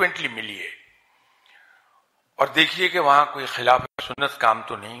فریکوینٹلی ملیے اور دیکھیے کہ وہاں کوئی خلاف سنت کام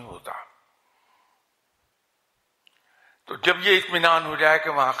تو نہیں ہوتا۔ تو جب یہ اطمینان ہو جائے کہ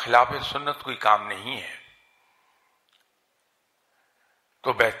وہاں خلاف سنت کوئی کام نہیں ہے،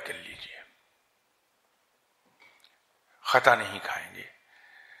 تو بیعت کر لیجیے، خطا نہیں کھائیں گے۔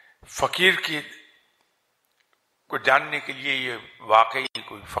 فقیر کی کو جاننے کے لیے یہ واقعی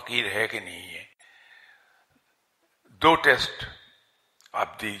کوئی فقیر ہے کہ نہیں ہے، دو ٹیسٹ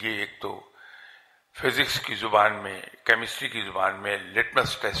آپ دیجیے۔ ایک تو فزکس کی زبان میں، کیمسٹری کی زبان میں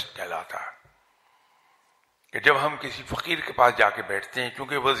لٹمس ٹیسٹ کہلاتا ہے، کہ جب ہم کسی فقیر کے پاس جا کے بیٹھتے ہیں،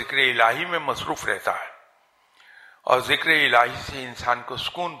 کیونکہ وہ ذکر الہی میں مصروف رہتا ہے اور ذکر الہی سے انسان کو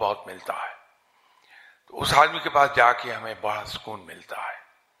سکون بہت ملتا ہے، تو اس آدمی کے پاس جا کے ہمیں بڑا سکون ملتا ہے۔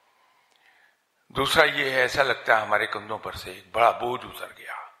 دوسرا یہ ہے، ایسا لگتا ہے ہمارے کندھوں پر سے ایک بڑا بوجھ اتر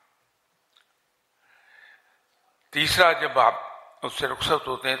گیا۔ تیسرا، جب آپ اس سے رخصت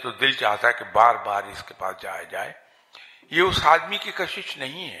ہوتے ہیں تو دل چاہتا ہے کہ بار بار اس کے پاس جایا جائے۔ یہ اس آدمی کی کشش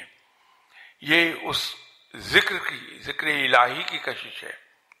نہیں ہے، یہ اس ذکر الہی کی کشش ہے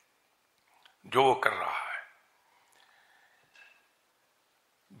جو وہ کر رہا ہے۔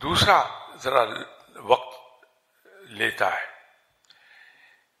 دوسرا ذرا وقت لیتا ہے،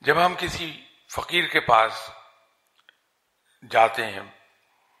 جب ہم کسی فقیر کے پاس جاتے ہیں،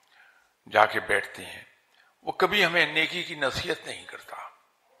 جا کے بیٹھتے ہیں، وہ کبھی ہمیں نیکی کی نصیحت نہیں کرتا،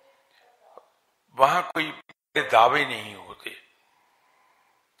 وہاں کوئی دعوے نہیں ہوتے،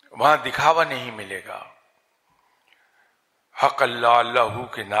 وہاں دکھاوا نہیں ملے گا، حق اللہ اللہ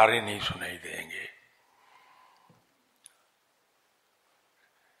کے نعرے نہیں سنائی دیں گے۔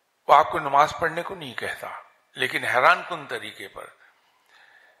 وہ آپ کو نماز پڑھنے کو نہیں کہتا، لیکن حیران کن طریقے پر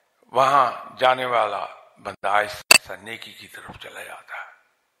وہاں جانے والا بندہ آہستہ نیکی کی طرف چلا جاتا ہے۔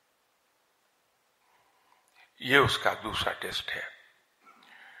 یہ اس کا دوسرا ٹیسٹ ہے۔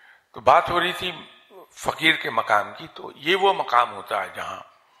 تو بات ہو رہی تھی فقیر کے مقام کی، تو یہ وہ مقام ہوتا ہے جہاں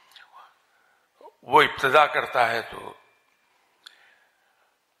وہ ابتدا کرتا ہے تو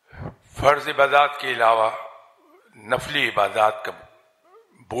فرض عبادات کے علاوہ نفلی عبادات کا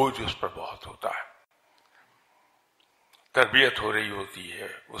بوجھ اس پر بہت ہوتا ہے۔ تربیت ہو رہی ہوتی ہے،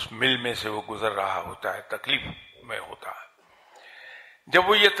 اس مل میں سے وہ گزر رہا ہوتا ہے، تکلیف میں ہوتا ہے۔ جب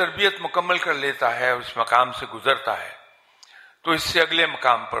وہ یہ تربیت مکمل کر لیتا ہے اور اس مقام سے گزرتا ہے تو اس سے اگلے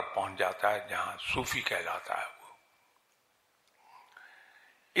مقام پر پہنچ جاتا ہے جہاں صوفی کہلاتا ہے۔ وہ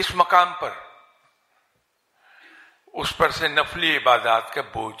اس مقام پر اس پر سے نفلی عبادات کا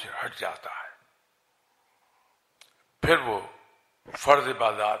بوجھ ہٹ جاتا ہے، پھر وہ فرض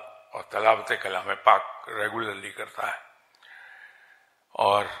عبادات اور تلاوت کلام پاک ریگولرلی کرتا ہے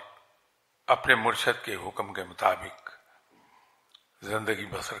اور اپنے مرشد کے حکم کے مطابق زندگی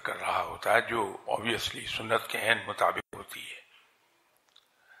بسر کر رہا ہوتا ہے، جو obviously سنت کے عین مطابق ہوتی ہے۔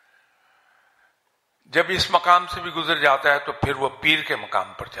 جب اس مقام سے بھی گزر جاتا ہے تو پھر وہ پیر کے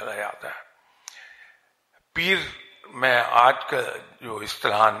مقام پر چلا جاتا ہے۔ پیر میں آج کا جو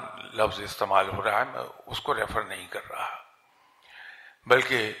اصطلاح لفظ استعمال ہو رہا ہے، میں اس کو ریفر نہیں کر رہا،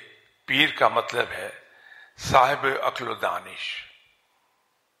 بلکہ پیر کا مطلب ہے صاحب عقل و دانش۔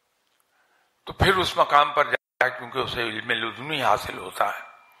 تو پھر اس مقام پر جاتا ہے، کیونکہ اسے علم لدنی حاصل ہوتا ہے،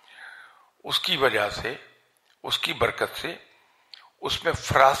 اس کی وجہ سے، اس کی برکت سے اس میں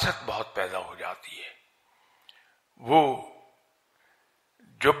فراست بہت پیدا ہو جاتی ہے۔ وہ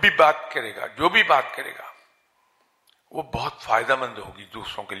جو بھی بات کرے گا وہ بہت فائدہ مند ہوگی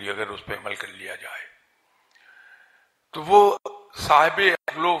دوسروں کے لیے اگر اس پہ عمل کر لیا جائے۔ تو وہ صاحب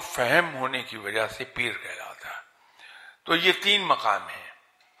عقل و فہم ہونے کی وجہ سے پیر کہلاتا ہے۔ تو یہ تین مقام ہیں۔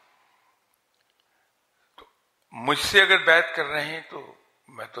 تو مجھ سے اگر بیعت کر رہے ہیں تو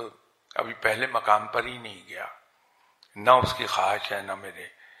میں تو ابھی پہلے مقام پر ہی نہیں گیا، نہ اس کی خواہش ہے، نہ میرے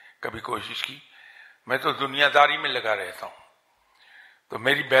کبھی کوشش کی۔ میں تو دنیا داری میں لگا رہتا ہوں، تو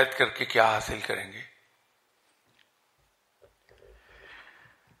میری بیعت کر کے کیا حاصل کریں گے؟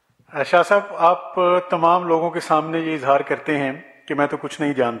 شاہ صاحب، آپ تمام لوگوں کے سامنے یہ اظہار کرتے ہیں کہ میں تو کچھ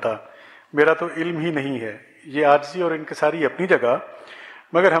نہیں جانتا، میرا تو علم ہی نہیں ہے۔ یہ عاجزی اور انکساری اپنی جگہ،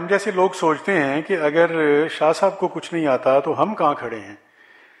 مگر ہم جیسے لوگ سوچتے ہیں کہ اگر شاہ صاحب کو کچھ نہیں آتا تو ہم کہاں کھڑے ہیں۔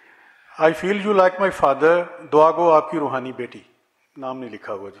 آئی فیل یو لائک مائی فادر، دعا گو آپ کی روحانی بیٹی، نام نہیں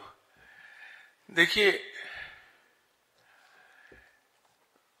لکھا ہوا۔ جی دیکھیے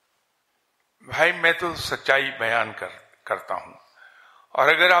بھائی، میں تو سچائی بیان کرتا ہوں، اور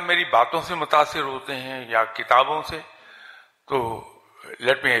اگر آپ میری باتوں سے متاثر ہوتے ہیں یا کتابوں سے، تو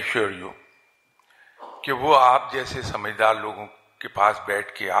لیٹ می ایشور یو کہ وہ آپ جیسے سمجھدار لوگوں کے پاس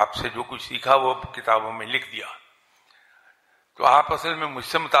بیٹھ کے آپ سے جو کچھ سیکھا وہ کتابوں میں لکھ دیا۔ تو آپ اصل میں مجھ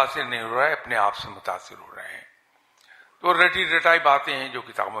سے متاثر نہیں ہو رہا ہے، اپنے آپ سے متاثر ہو رہے ہیں۔ تو رٹی رٹائی باتیں ہیں جو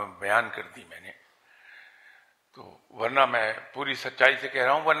کتابوں میں بیان کر دی میں نے، تو ورنہ میں پوری سچائی سے کہہ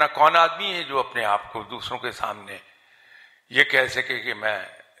رہا ہوں، ورنہ کون آدمی ہے جو اپنے آپ کو دوسروں کے سامنے یہ کہہ سکے کہ میں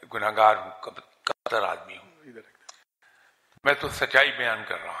گناہگار ہوں، قطر آدمی ہوں۔ میں تو سچائی بیان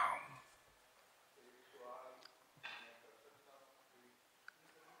کر رہا ہوں.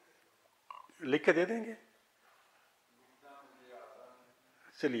 لکھ کے دے دیں گے.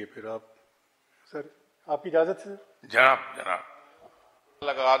 چلیے پھر آپ سر آپ کی اجازت سے. جناب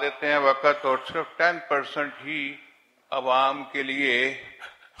لگا دیتے ہیں وقت اور صرف 10% ہی عوام کے لیے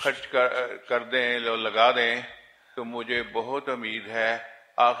خرچ کر دیں لگا دیں تو مجھے بہت امید ہے.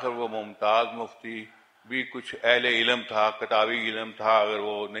 آخر وہ ممتاز مفتی بھی کچھ اہل علم تھا، کتابی علم تھا، اگر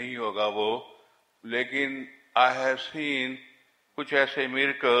وہ نہیں ہوگا وہ. لیکن آئی ہیو سین کچھ ایسے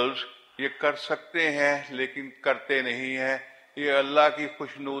میریکلز یہ کر سکتے ہیں لیکن کرتے نہیں ہیں. یہ اللہ کی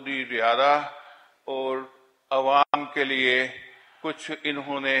خوشنودی زیادہ اور عوام کے لیے کچھ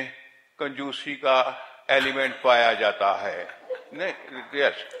انہوں نے کنجوسی کا ایلیمنٹ پایا جاتا ہے. نہیں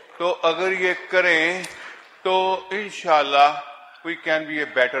یس، تو اگر یہ کریں تو انشاءاللہ we can be a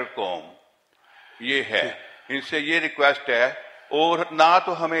better قوم. یہ ہے، ان سے یہ ریکویسٹ ہے. اور نہ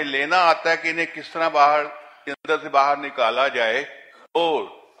تو ہمیں لینا آتا ہے کہ انہیں کس طرح باہر اندر سے باہر نکالا جائے. اور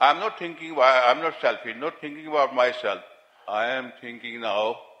I am not thinking, I am not selfish, not thinking about my self. I am thinking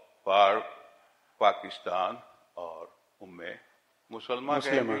now for Pakistan اور مسلمان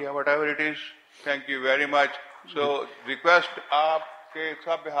کہیں گے what ever it is. Thank you very much. So request آپ کے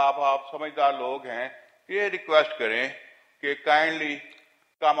سب آپ سمجھدار لوگ ہیں، یہ ریکویسٹ کریں کہ kindly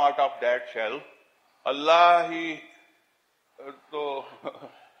come out of that shall. اللہ ہی تو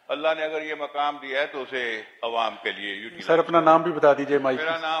اللہ نے اگر یہ مقام دیا ہے تو اسے عوام کے لیے. سر اپنا نام بھی بتا دیجئے. مائک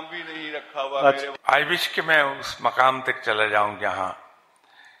میرا نام بھی نہیں رکھا ہوا. آئی وش کہ میں اس مقام تک چلا جاؤں جہاں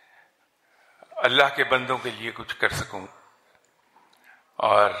اللہ کے بندوں کے لیے کچھ کر سکوں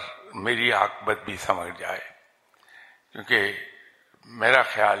اور میری عاقبت بھی سمجھ جائے. کیونکہ میرا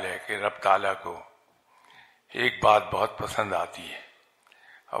خیال ہے کہ رب تعالیٰ کو ایک بات بہت پسند آتی ہے،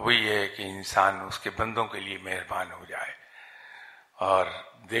 اور وہ یہ ہے کہ انسان اس کے بندوں کے لیے مہربان ہو جائے. اور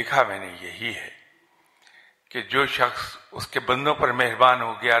دیکھا میں نے یہی ہے کہ جو شخص اس کے بندوں پر مہربان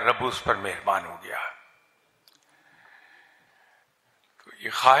ہو گیا، رب اس پر مہربان ہو گیا. تو یہ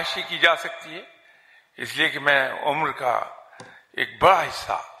خواہش ہی کی جا سکتی ہے. اس لیے کہ میں عمر کا ایک بڑا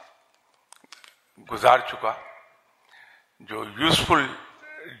حصہ گزار چکا. جو یوزفل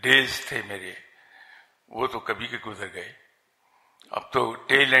ڈیز تھے میرے وہ تو کبھی کے گزر گئے. اب تو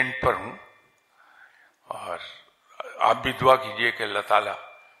ٹیل اینڈ پر ہوں. اور آپ بھی دعا کیجئے کہ اللہ تعالیٰ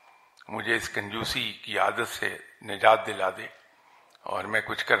مجھے اس کنجوسی کی عادت سے نجات دلا دے اور میں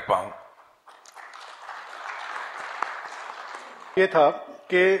کچھ کر پاؤں. یہ تھا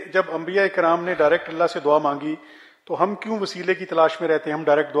کہ جب انبیاء کرام نے ڈائریکٹ اللہ سے دعا مانگی تو ہم کیوں وسیلے کی تلاش میں رہتے ہیں؟ ہم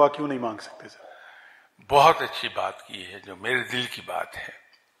ڈائریکٹ دعا کیوں نہیں مانگ سکتے؟ سر بہت اچھی بات کی ہے، جو میرے دل کی بات ہے.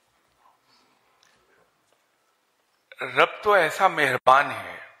 رب تو ایسا مہربان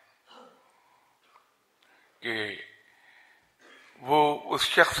ہے کہ وہ اس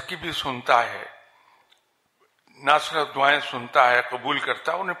شخص کی بھی سنتا ہے، نہ صرف دعائیں سنتا ہے، قبول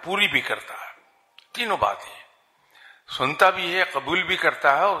کرتا ہے، انہیں پوری بھی کرتا ہے. تینوں باتیں، سنتا بھی ہے، قبول بھی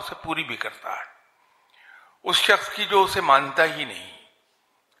کرتا ہے اور اسے پوری بھی کرتا ہے. اس شخص کی جو اسے مانتا ہی نہیں،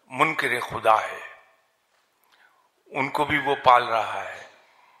 منکر خدا ہے، ان کو بھی وہ پال رہا ہے،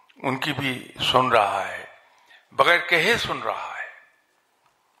 ان کی بھی سن رہا ہے، بغیر کہے سن رہا ہے.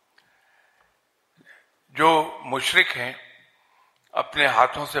 جو مشرک ہیں اپنے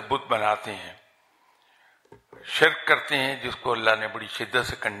ہاتھوں سے بت بناتے ہیں، شرک کرتے ہیں جس کو اللہ نے بڑی شدت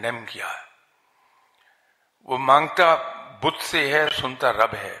سے کنڈیم کیا ہے. وہ مانگتا بت سے ہے، سنتا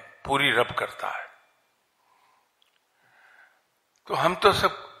رب ہے، پوری رب کرتا ہے. تو ہم تو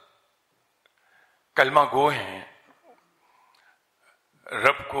سب کلمہ گو ہیں،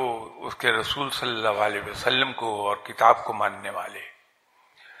 رب کو، اس کے رسول صلی اللہ علیہ وسلم کو اور کتاب کو ماننے والے.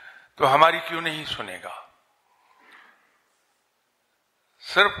 تو ہماری کیوں نہیں سنے گا؟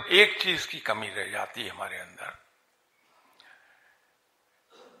 صرف ایک چیز کی کمی رہ جاتی ہے ہمارے اندر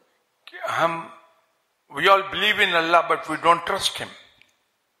کہ ہم وی all believe in Allah but we don't trust ہم.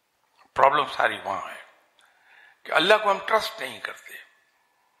 پرابلم ساری وہاں ہے کہ اللہ کو ہم ٹرسٹ نہیں کرتے.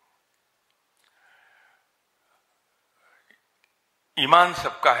 ایمان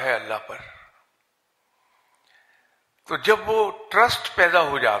سب کا ہے اللہ پر. تو جب وہ ٹرسٹ پیدا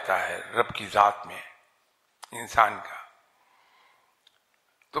ہو جاتا ہے رب کی ذات میں انسان کا،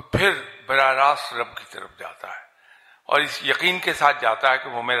 تو پھر براہ راست رب کی طرف جاتا ہے اور اس یقین کے ساتھ جاتا ہے کہ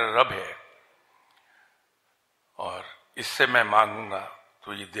وہ میرا رب ہے اور اس سے میں مانگوں گا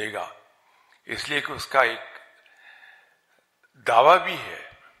تو یہ دے گا. اس لیے کہ اس کا ایک دعویٰ بھی ہے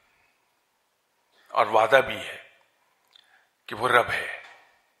اور وعدہ بھی ہے کہ وہ رب ہے.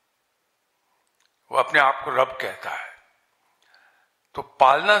 وہ اپنے آپ کو رب کہتا ہے. تو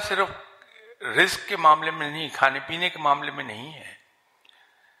پالنا صرف رزق کے معاملے میں نہیں، کھانے پینے کے معاملے میں نہیں ہے.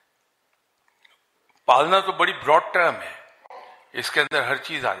 پالنا تو بڑی براڈ ٹرم ہے، اس کے اندر ہر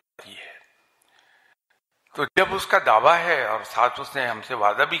چیز آ جاتی ہے. تو جب اس کا دعویٰ ہے اور ساتھ اس نے ہم سے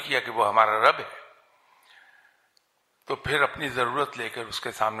وعدہ بھی کیا کہ وہ ہمارا رب ہے، تو پھر اپنی ضرورت لے کر اس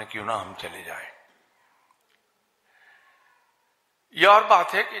کے سامنے کیوں نہ ہم چلے جائیں. یہ اور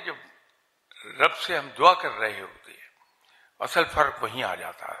بات ہے کہ جب رب سے ہم دعا کر رہے ہوتے ہیں، اصل فرق وہیں آ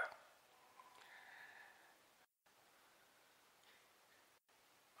جاتا ہے.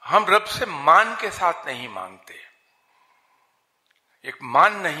 ہم رب سے مان کے ساتھ نہیں مانگتے. ایک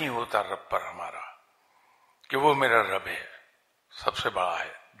مان نہیں ہوتا رب پر ہمارا کہ وہ میرا رب ہے، سب سے بڑا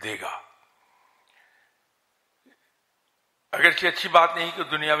ہے، دے گا. اگرچہ اچھی بات نہیں کہ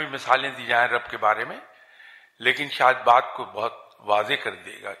دنیاوی مثالیں دی جائیں رب کے بارے میں، لیکن شاید بات کو بہت واضح کر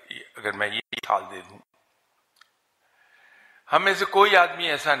دے گا اگر میں یہ مثال دے دوں. ہم میں سے کوئی آدمی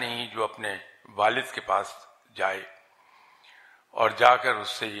ایسا نہیں جو اپنے والد کے پاس جائے اور جا کر اس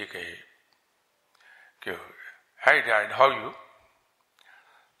سے یہ کہے کہ high dead how you,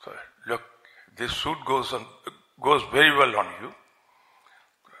 look this suit goes very well on you.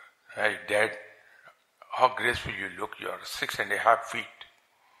 Hey dad, how graceful you look, you are 6.5 feet.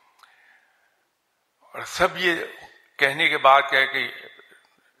 اور سب یہ کہنے کے بعد کہے کہ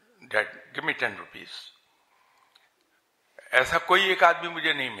ڈیڈ give me 10 rupees. ایسا کوئی ایک آدمی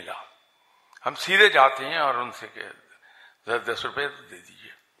مجھے نہیں ملا. ہم سیدھے جاتے ہیں اور ان سے کہ 10 روپے دے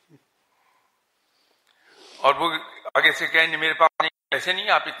دیجیے، اور وہ آگے سے کہیں میرے پاس ایسے نہیں،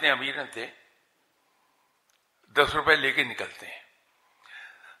 آپ اتنے امیر نہ تھے، 10 روپے لے کے نکلتے ہیں.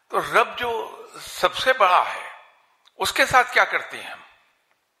 تو رب جو سب سے بڑا ہے اس کے ساتھ کیا کرتے ہیں؟ ہم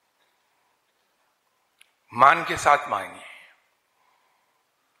مان کے ساتھ مانگیں،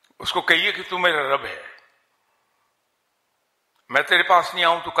 اس کو کہیے کہ تو میرا رب ہے، میں تیرے پاس نہیں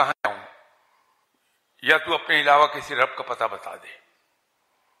آؤں تو کہاں آؤں، یا تو اپنے علاوہ کسی رب کا پتہ بتا دے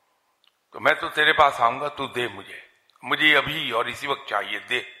تو میں تو تیرے پاس آؤں گا، تو دے مجھے ابھی اور اسی وقت چاہیے،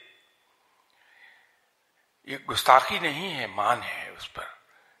 دے. یہ گستاخی نہیں ہے، مان ہے اس پر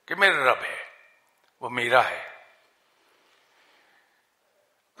کہ میرا رب ہے، وہ میرا ہے.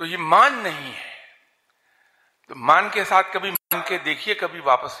 تو یہ مان نہیں ہے. تو مان کے ساتھ کبھی مان کے دیکھیے، کبھی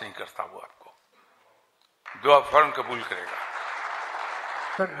واپس نہیں کرتا وہ آپ کو، دعا فوراً قبول کرے گا.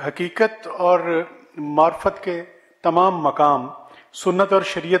 سر، حقیقت اور معرفت کے تمام مقام سنت اور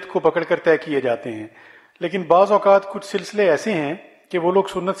شریعت کو پکڑ کر طے کیے جاتے ہیں، لیکن بعض اوقات کچھ سلسلے ایسے ہیں کہ وہ لوگ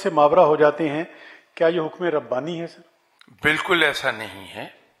سنت سے ماورا ہو جاتے ہیں. کیا یہ حکم ربانی ہے سر؟ بالکل ایسا نہیں ہے.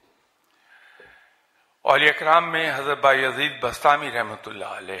 اولیاء کرام میں حضرت بایزید بستامی رحمۃ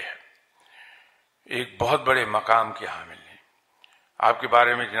اللہ علیہ ایک بہت بڑے مقام کے حامل ہیں. آپ کے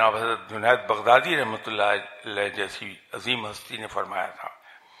بارے میں جناب حضرت جنید بغدادی رحمۃ اللہ علیہ جیسی عظیم ہستی نے فرمایا تھا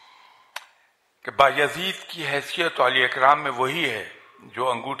کہ بایزید کی حیثیت اولیاء کرام میں وہی ہے جو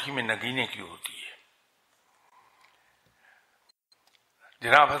انگوٹھی میں نگینے کی ہوتی ہے.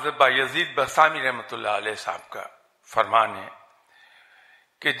 جناب حضرت بایزید بستامی رحمۃ اللہ علیہ صاحب کا فرمان ہے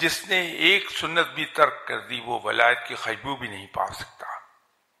کہ جس نے ایک سنت بھی ترک کر دی وہ ولایت کی خوشبو بھی نہیں پا سکتا.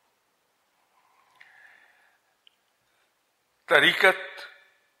 طریقت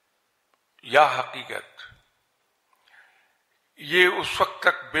یا حقیقت یہ اس وقت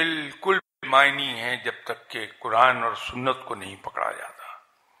تک بالکل معنی ہے جب تک کہ قرآن اور سنت کو نہیں پکڑا جاتا.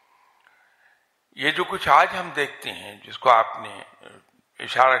 یہ جو کچھ آج ہم دیکھتے ہیں، جس کو آپ نے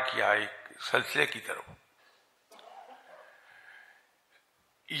اشارہ کیا ایک سلسلے کی طرف،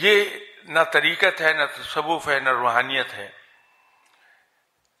 یہ نہ طریقت ہے، نہ تصوف ہے، نہ روحانیت ہے.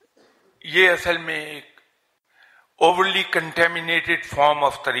 یہ اصل میں ایک اوورلی کنٹیمینیٹڈ فارم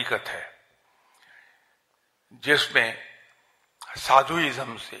آف طریقت ہے جس میں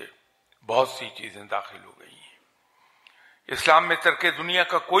سادھوازم سے بہت سی چیزیں داخل ہو گئی ہیں. اسلام میں ترک دنیا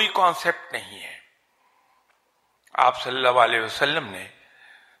کا کوئی کانسیپٹ نہیں ہے. آپ صلی اللہ علیہ وسلم نے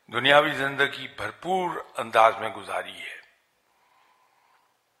دنیاوی زندگی بھرپور انداز میں گزاری ہے.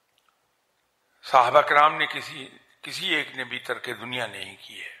 صحابہ کرام نے کسی ایک نے بھی ترک دنیا نہیں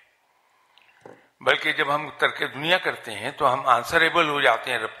کی ہے، بلکہ جب ہم ترک دنیا کرتے ہیں تو ہم آنسریبل ہو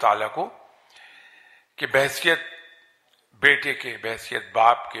جاتے ہیں رب تعالیٰ کو کہ بحیثیت بیٹے کے، بحیثیت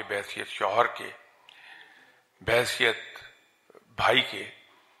باپ کے، بحیثیت شوہر کے، بحیثیت بھائی کے،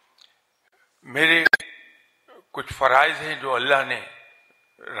 میرے کچھ فرائض ہیں جو اللہ نے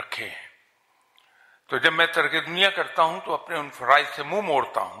رکھے ہیں. تو جب میں ترک دنیا کرتا ہوں تو اپنے ان فرائض سے منہ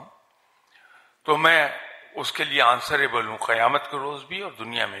موڑتا ہوں، تو میں اس کے لیے آنسریبل ہوں قیامت کے روز بھی اور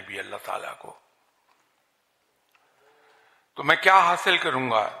دنیا میں بھی اللہ تعالیٰ کو. تو میں کیا حاصل کروں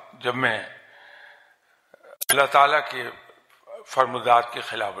گا جب میں اللہ تعالیٰ کے فرمودات کی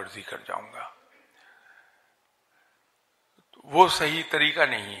خلاف ورزی کر جاؤں گا. وہ صحیح طریقہ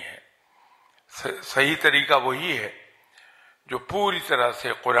نہیں ہے. صحیح طریقہ وہی ہے جو پوری طرح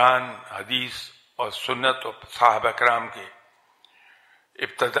سے قرآن، حدیث اور سنت اور صحابہ کرام کے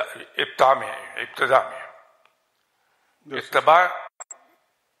ابتدا میں اتباع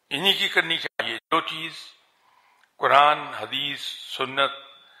انہی کی کرنی چاہیے. جو چیز قرآن، حدیث، سنت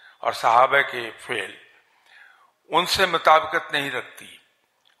اور صحابہ کے فعل ان سے مطابقت نہیں رکھتی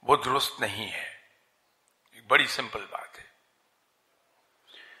وہ درست نہیں ہے. ایک بڑی سمپل بات ہے.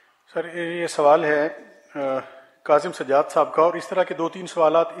 سر یہ سوال ہے کاظم سجاد صاحب کا، اور اس طرح کے 2-3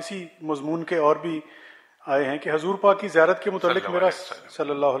 سوالات اسی مضمون کے اور بھی آئے ہیں کہ حضور پاک کی زیارت کے متعلق میرا صلی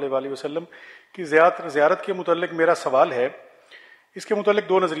اللہ علیہ وآلہ وسلم کی زیارت کے متعلق میرا سوال ہے. اس کے متعلق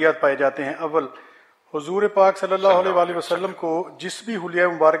 2 نظریات پائے جاتے ہیں. اول، حضور پاک صلی اللہ علیہ وآلہ وسلم کو جس بھی حلیہ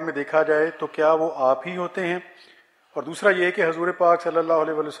مبارک میں دیکھا جائے تو کیا وہ آپ ہی ہوتے ہیں؟ اور دوسرا یہ کہ حضور پاک صلی اللہ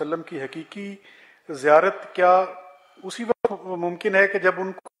علیہ وآلہ وسلم کی حقیقی زیارت کیا اسی وقت ممکن ہے کہ جب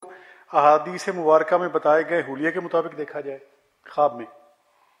ان کو احادیث مبارکہ میں بتائے گئے حلیہ کے مطابق دیکھا جائے خواب میں؟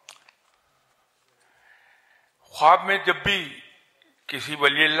 خواب میں جب بھی کسی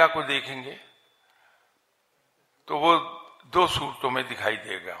ولی اللہ کو دیکھیں گے تو وہ 2 صورتوں میں دکھائی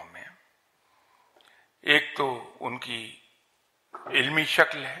دے گا ہمیں. ایک تو ان کی علمی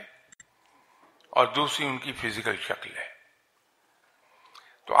شکل ہے اور دوسری ان کی فزیکل شکل ہے.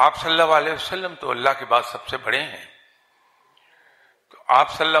 تو آپ صلی اللہ علیہ وسلم تو اللہ کے بعد سب سے بڑے ہیں. تو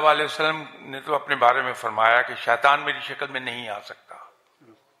آپ صلی اللہ علیہ وسلم نے تو اپنے بارے میں فرمایا کہ شیطان میری شکل میں نہیں آ سکتا.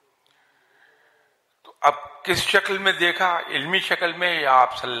 تو اب کس شکل میں دیکھا، علمی شکل میں یا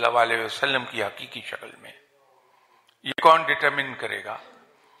آپ صلی اللہ علیہ وسلم کی حقیقی شکل میں، یہ کون ڈٹرمن کرے گا؟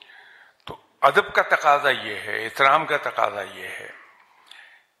 تو ادب کا تقاضا یہ ہے، احترام کا تقاضا یہ ہے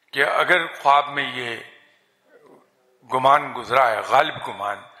کہ اگر خواب میں یہ گمان گزرا ہے، غالب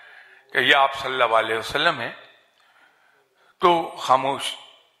گمان، کہ یہ آپ صلی اللہ علیہ وسلم ہیں، تو خاموش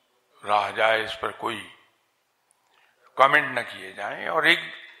رہا جائے، اس پر کوئی کامنٹ نہ کیے جائیں. اور ایک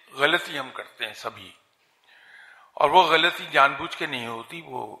غلطی ہم کرتے ہیں سبھی، اور وہ غلطی جان بوجھ کے نہیں ہوتی،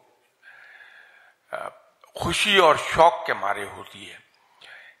 وہ خوشی اور شوق کے مارے ہوتی ہے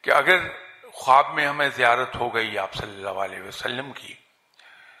کہ اگر خواب میں ہمیں زیارت ہو گئی آپ صلی اللہ علیہ وسلم کی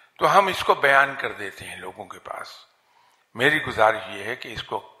تو ہم اس کو بیان کر دیتے ہیں لوگوں کے پاس. میری گزارش یہ ہے کہ اس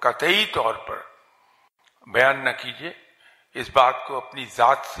کو قطعی طور پر بیان نہ کیجیے، اس بات کو اپنی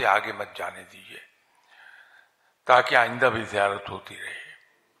ذات سے آگے مت جانے دیجیے تاکہ آئندہ بھی زیارت ہوتی رہے.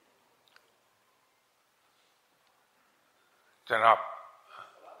 جناب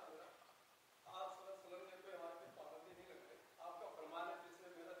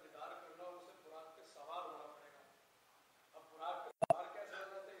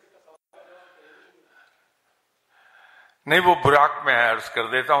نہیں، وہ براق میں عرض کر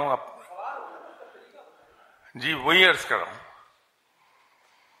دیتا ہوں. اب جی وہی عرض کر رہا ہوں.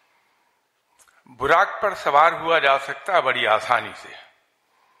 براق پر سوار ہوا جا سکتا ہے بڑی آسانی سے.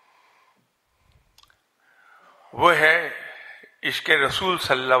 وہ ہے عشق رسول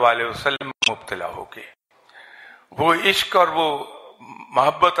صلی اللہ علیہ وسلم مبتلا ہو کے. وہ عشق اور وہ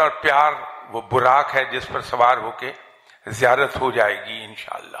محبت اور پیار وہ براق ہے جس پر سوار ہو کے زیارت ہو جائے گی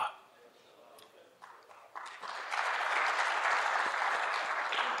انشاءاللہ.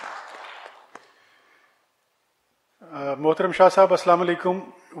 محترم شاہ صاحب السلام علیکم.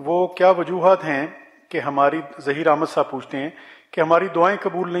 وہ کیا وجوہات ہیں کہ ہماری ظہیر احمد صاحب پوچھتے ہیں کہ ہماری دعائیں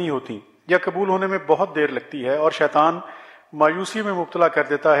قبول نہیں ہوتی یا قبول ہونے میں بہت دیر لگتی ہے اور شیطان مایوسی میں مبتلا کر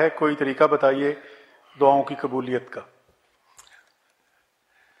دیتا ہے، کوئی طریقہ بتائیے دعاؤں کی قبولیت کا.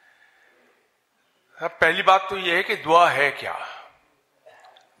 پہلی بات تو یہ ہے کہ دعا ہے کیا،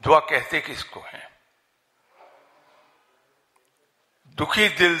 دعا کہتے کس کو ہیں؟ دکھی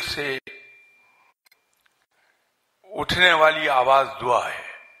دل سے اٹھنے والی آواز دعا ہے،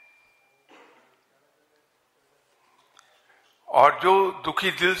 اور جو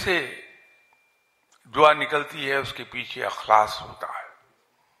دکھی دل سے دعا نکلتی ہے اس کے پیچھے اخلاص ہوتا ہے.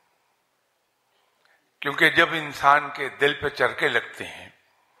 کیونکہ جب انسان کے دل پہ چرکے لگتے ہیں،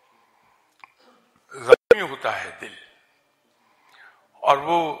 زخمی ہوتا ہے دل، اور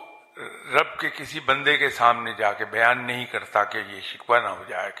وہ رب کے کسی بندے کے سامنے جا کے بیان نہیں کرتا کہ یہ شکوہ نہ ہو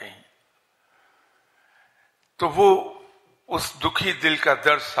جائے کہیں، تو وہ اس دکھی دل کا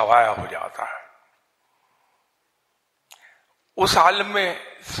درد سوایا ہو جاتا ہے. اس عالم میں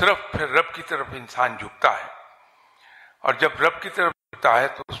صرف پھر رب کی طرف انسان جھکتا ہے، اور جب رب کی طرف جھکتا ہے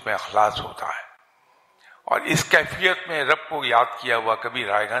تو اس میں اخلاص ہوتا ہے، اور اس کیفیت میں رب کو یاد کیا ہوا کبھی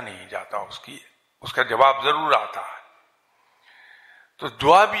رائگاں نہیں جاتا، اس کا جواب ضرور آتا ہے. تو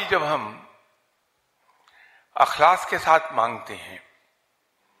دعا بھی جب ہم اخلاص کے ساتھ مانگتے ہیں.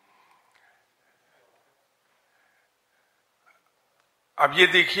 اب یہ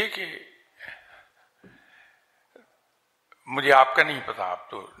دیکھیے کہ مجھے آپ کا نہیں پتا، آپ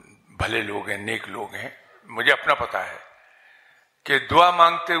تو بھلے لوگ ہیں، نیک لوگ ہیں، مجھے اپنا پتا ہے کہ دعا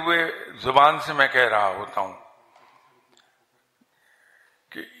مانگتے ہوئے زبان سے میں کہہ رہا ہوتا ہوں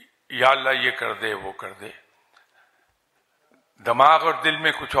کہ یا اللہ یہ کر دے وہ کر دے، دماغ اور دل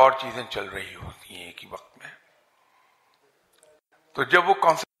میں کچھ اور چیزیں چل رہی ہوتی ہیں ایک ہی وقت میں. تو جب وہ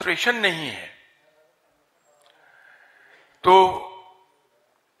کنسنٹریشن نہیں ہے تو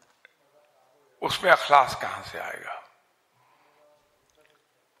اس میں اخلاص کہاں سے آئے گا؟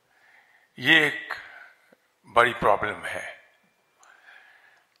 یہ ایک بڑی پرابلم ہے.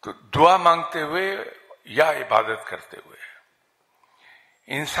 تو دعا مانگتے ہوئے یا عبادت کرتے ہوئے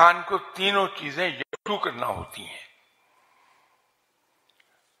انسان کو تینوں چیزیں یکسو کرنا ہوتی ہیں.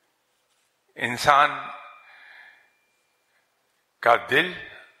 انسان کا دل،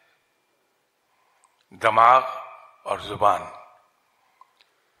 دماغ اور زبان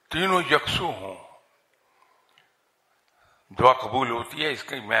تینوں یکسو ہوں، دعا قبول ہوتی ہے. اس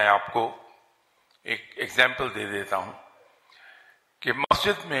کی میں آپ کو ایک ایگزامپل دے دیتا ہوں کہ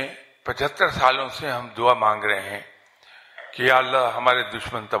مسجد میں 75 سالوں سے ہم دعا مانگ رہے ہیں کہ یا اللہ ہمارے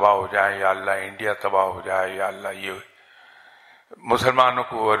دشمن تباہ ہو جائے، یا اللہ انڈیا تباہ ہو جائے، یا اللہ یہ مسلمانوں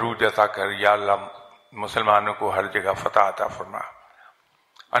کو عروج عطا کر، یا اللہ مسلمانوں کو ہر جگہ فتح عطا فرما.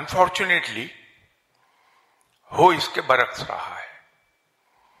 انفارچونیٹلی ہو اس کے برعکس رہا ہے.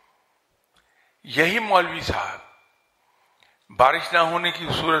 یہی مولوی صاحب بارش نہ ہونے کی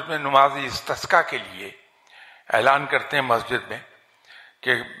صورت میں نماز استسقاء کے لیے اعلان کرتے ہیں مسجد میں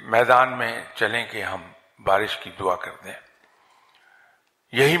کہ میدان میں چلیں کہ ہم بارش کی دعا کر دیں.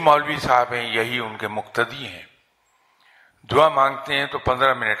 یہی مولوی صاحب ہیں، یہی ان کے مقتدی ہیں. دعا مانگتے ہیں تو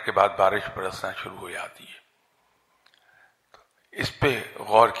 15 منٹ کے بعد بارش برسنا شروع ہو جاتی ہے. اس پہ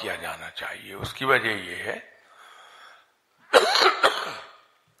غور کیا جانا چاہیے. اس کی وجہ یہ ہے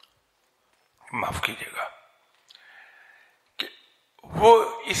معاف کیجیے گا کہ وہ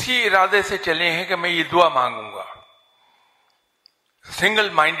اسی ارادے سے چلے ہیں کہ میں یہ دعا مانگوں گا، سنگل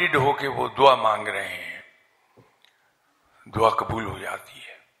مائنڈیڈ ہو کے وہ دعا مانگ رہے ہیں، دعا قبول ہو جاتی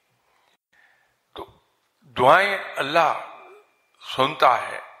ہے. تو دعائیں اللہ سنتا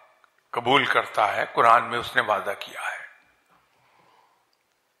ہے، قبول کرتا ہے. قرآن میں اس نے وعدہ کیا ہے،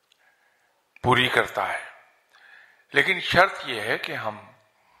 پوری کرتا ہے. لیکن شرط یہ ہے کہ ہم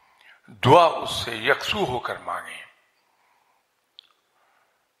دعا اس سے یکسو ہو کر مانگیں،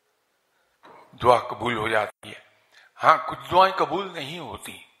 دعا قبول ہو جاتی ہے. ہاں کچھ دعائیں قبول نہیں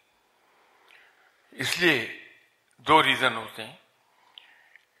ہوتی، اس لیے 2 ریزن ہوتے ہیں.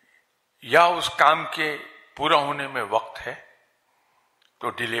 یا اس کام کے پورا ہونے میں وقت ہے تو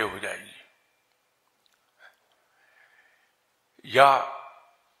ڈیلے ہو جائے گی، یا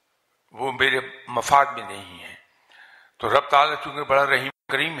وہ میرے مفاد میں نہیں ہے. تو رب تعالیٰ چونکہ بڑا رحیم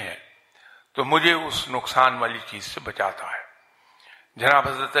کریم ہے تو مجھے اس نقصان والی چیز سے بچاتا ہے. جناب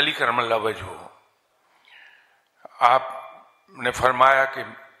حضرت علی کرم اللہ وجہہ، آپ نے فرمایا کہ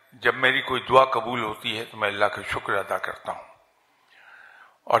جب میری کوئی دعا قبول ہوتی ہے تو میں اللہ کا شکر ادا کرتا ہوں،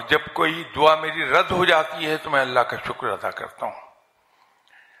 اور جب کوئی دعا میری رد ہو جاتی ہے تو میں اللہ کا شکر ادا کرتا ہوں.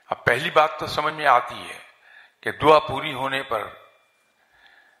 اب پہلی بات تو سمجھ میں آتی ہے کہ دعا پوری ہونے پر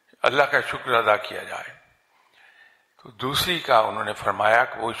اللہ کا شکر ادا کیا جائے. تو دوسری کا انہوں نے فرمایا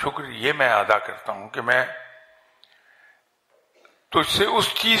کہ وہ شکر یہ میں ادا کرتا ہوں کہ میں تجھ سے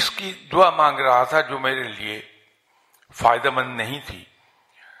اس چیز کی دعا مانگ رہا تھا جو میرے لیے فائدہ مند نہیں تھی.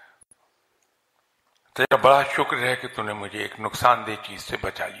 تیرا بڑا شکر ہے کہ تو نے مجھے ایک نقصان دہ چیز سے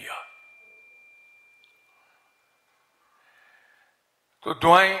بچا لیا. تو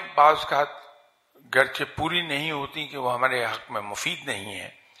دعائیں بعض کا گرچہ پوری نہیں ہوتی کہ وہ ہمارے حق میں مفید نہیں ہیں،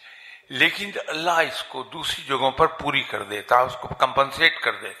 لیکن اللہ اس کو دوسری جگہوں پر پوری کر دیتا، اس کو کمپنسیٹ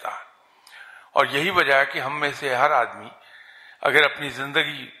کر دیتا. اور یہی وجہ ہے کہ ہم میں سے ہر آدمی اگر اپنی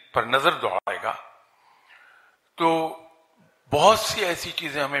زندگی پر نظر دوڑائے گا تو بہت سی ایسی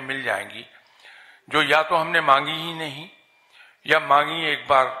چیزیں ہمیں مل جائیں گی جو یا تو ہم نے مانگی ہی نہیں، یا مانگی ایک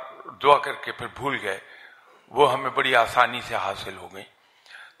بار دعا کر کے پھر بھول گئے، وہ ہمیں بڑی آسانی سے حاصل ہو گئی.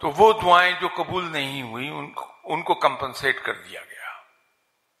 تو وہ دعائیں جو قبول نہیں ہوئی ان کو کمپنسیٹ کر دیا گیا.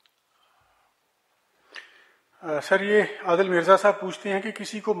 سر یہ عادل مرزا صاحب پوچھتے ہیں کہ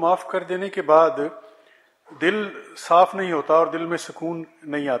کسی کو معاف کر دینے کے بعد دل صاف نہیں ہوتا اور دل میں سکون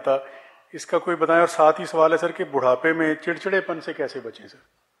نہیں آتا، اس کا کوئی بتائیں. اور ساتھ ہی سوال ہے سر کہ بڑھاپے میں چڑچڑے پن سے کیسے بچیں سر؟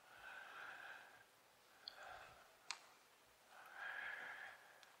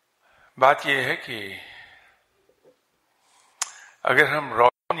 بات یہ ہے کہ اگر ہم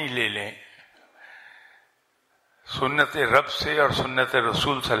روشنی لے لیں سنت رب سے اور سنت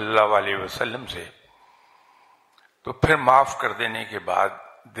رسول صلی اللہ علیہ وسلم سے، تو پھر معاف کر دینے کے بعد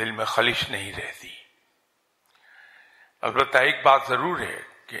دل میں خلش نہیں رہتی۔ البتہ ایک بات ضرور ہے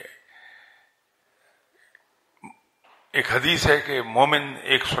کہ ایک حدیث ہے کہ مومن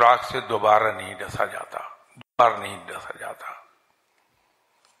ایک سوراخ سے دوبارہ نہیں ڈسا جاتا۔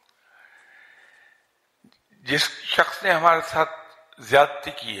 جس شخص نے ہمارے ساتھ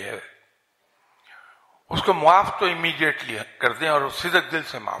زیادتی کی ہے اس کو معاف تو امیڈیٹلی کر دیں اور صدق دل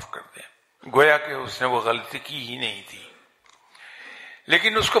سے معاف کر دیں، گویا کہ اس نے وہ غلطی کی ہی نہیں تھی،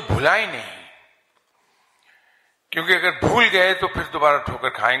 لیکن اس کو بھلائیں نہیں، کیونکہ اگر بھول گئے تو پھر دوبارہ ٹھوکر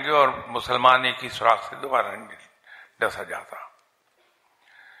کھائیں گے اور مسلمان ایک ہی سوراخ سے دوبارہ نہیں ڈسا جاتا۔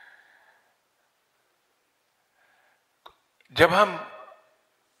 جب ہم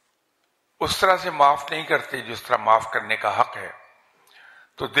اس طرح سے معاف نہیں کرتے جس طرح معاف کرنے کا حق ہے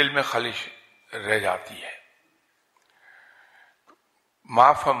تو دل میں خلش رہ جاتی ہے۔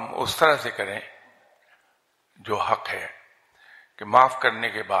 معاف ہم اس طرح سے کریں جو حق ہے، کہ معاف کرنے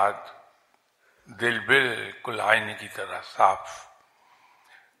کے بعد دل بالکل آئینے کی طرح صاف،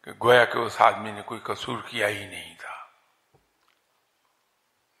 کہ گویا کہ اس آدمی نے کوئی قصور کیا ہی نہیں تھا۔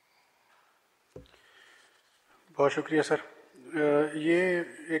 بہت شکریہ سر۔ یہ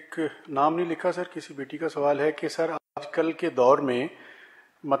ایک نام نہیں لکھا سر، کسی بیٹی کا سوال ہے کہ سر آج کل کے دور میں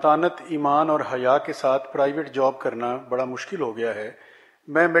متانت، ایمان اور حیا کے ساتھ پرائیویٹ جاب کرنا بڑا مشکل ہو گیا ہے۔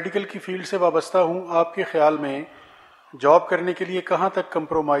 میں میڈیکل کی فیلڈ سے وابستہ ہوں، آپ کے خیال میں جاب کرنے کے لیے کہاں تک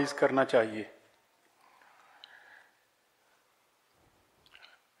کمپرومائز کرنا چاہیے؟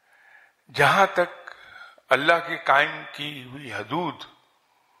 جہاں تک اللہ کی قائم کی ہوئی حدود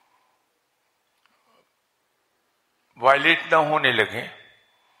وائلیٹ نہ ہونے لگیں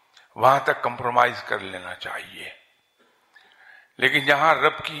وہاں تک کمپرومائز کر لینا چاہیے، لیکن جہاں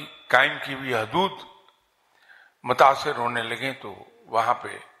رب کی قائم کی ہوئی حدود متاثر ہونے لگیں تو وہاں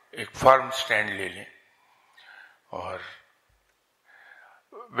پہ ایک فرم سٹینڈ لے لیں۔ اور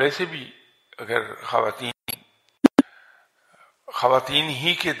ویسے بھی اگر خواتین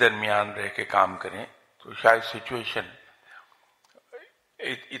ہی کے درمیان رہ کے کام کریں تو شاید سچویشن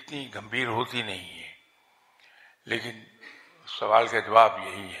اتنی گمبھیر ہوتی نہیں ہے، لیکن سوال کا جواب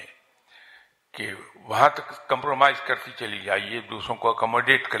یہی ہے کہ وہاں تک کمپرومائز کرتی چلی جائیے، دوسروں کو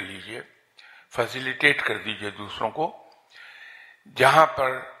اکوموڈیٹ کر لیجئے، فیسیلیٹیٹ کر دیجئے دوسروں کو، جہاں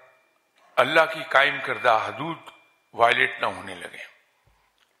پر اللہ کی قائم کردہ حدود وائلیٹ نہ ہونے لگیں۔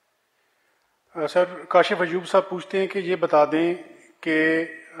 سر کاشف ایوب صاحب پوچھتے ہیں کہ یہ بتا دیں کہ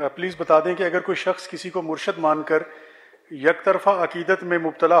پلیز بتا دیں کہ اگر کوئی شخص کسی کو مرشد مان کر یک طرفہ عقیدت میں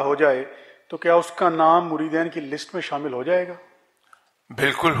مبتلا ہو جائے تو کیا اس کا نام مریدین کی لسٹ میں شامل ہو جائے گا؟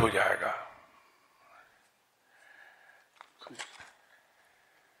 بالکل ہو جائے گا۔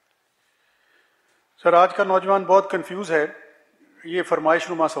 سر آج کا نوجوان بہت کنفیوز ہے، یہ فرمائش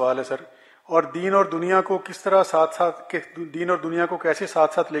نما سوال ہے سر، اور دین اور دنیا کو کس طرح دین اور دنیا کو کیسے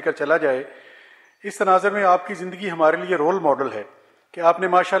ساتھ ساتھ لے کر چلا جائے۔ اس تناظر میں آپ کی زندگی ہمارے لیے رول ماڈل ہے کہ آپ نے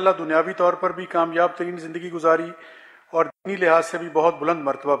ماشاءاللہ دنیاوی طور پر بھی کامیاب ترین زندگی گزاری اور دینی لحاظ سے بھی بہت بلند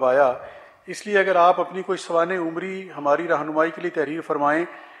مرتبہ پایا۔ اس لیے اگر آپ اپنی کوئی سوانح عمری ہماری رہنمائی کے لیے تحریر فرمائیں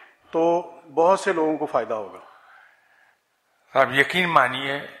تو بہت سے لوگوں کو فائدہ ہوگا۔ آپ یقین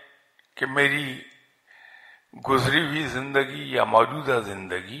مانیے کہ میری گزری ہوئی زندگی یا موجودہ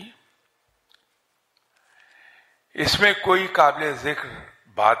زندگی، اس میں کوئی قابل ذکر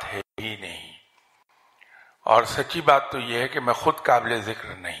بات ہے ہی نہیں، اور سچی بات تو یہ ہے کہ میں خود قابل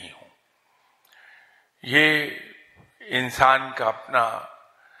ذکر نہیں ہوں۔ یہ انسان کا اپنا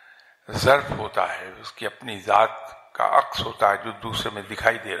ظرف ہوتا ہے، اس کی اپنی ذات کا عکس ہوتا ہے جو دوسرے میں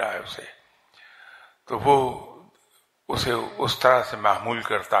دکھائی دے رہا ہے اسے، تو وہ اسے اس طرح سے محمول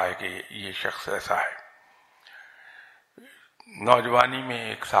کرتا ہے کہ یہ شخص ایسا ہے۔ نوجوانی میں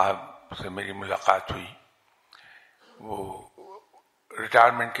ایک صاحب سے میری ملاقات ہوئی، وہ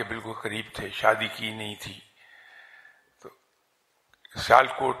ریٹائرمنٹ کے بالکل قریب تھے، شادی کی نہیں تھی، تو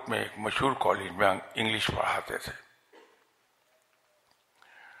سیالکوٹ میں ایک مشہور کالج میں انگلش پڑھاتے تھے،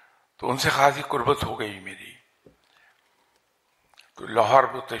 تو ان سے خاصی قربت ہو گئی میری، تو لاہور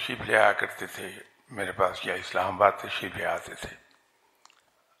وہ تشریف لے آیا کرتے تھے میرے پاس، یا اسلام آباد تشریف لے آتے تھے،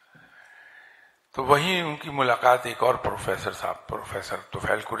 تو وہیں ان کی ملاقات ایک اور پروفیسر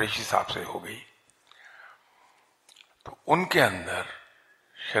طفیل قریشی صاحب سے ہو گئی۔ تو ان کے اندر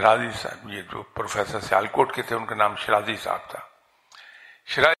شرازی صاحب، یہ جو پروفیسر سیالکوٹ کے تھے ان کا نام شرازی صاحب تھا،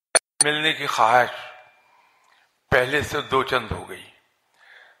 شرازی صاحب ملنے کی خواہش پہلے سے دو چند ہو گئی،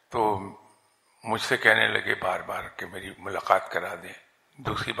 تو مجھ سے کہنے لگے بار بار کہ میری ملاقات کرا دیں۔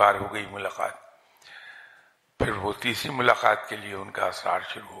 دوسری بار ہو گئی ملاقات، پھر وہ تیسری ملاقات کے لیے ان کا اصرار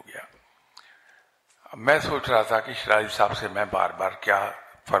شروع ہو گیا۔ میں سوچ رہا تھا کہ شرازی صاحب سے میں بار بار کیا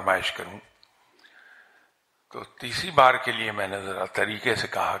فرمائش کروں، تو تیسری بار کے لیے میں نے ذرا طریقے سے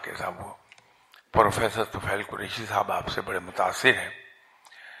کہا کہ صاحب وہ پروفیسر طفیل قریشی صاحب آپ سے بڑے متاثر ہیں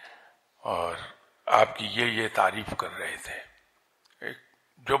اور آپ کی یہ تعریف کر رہے تھے.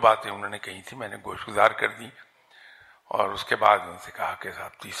 جو باتیں انہوں نے کہی تھی میں نے گوشگزار کر دی، اور اس کے بعد ان سے کہا کہ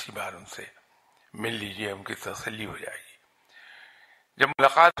صاحب تیسری بار ان سے مل لیجئے، ان کی تسلی ہو جائے گی. جب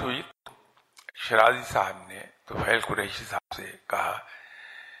ملاقات ہوئی شرازی صاحب نے طفیل قریشی صاحب سے کہا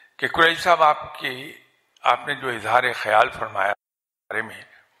کہ قریشی صاحب آپ نے جو اظہار خیال فرمایا بارے میں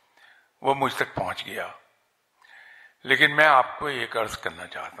وہ مجھ تک پہنچ گیا، لیکن میں آپ کو ایک عرض کرنا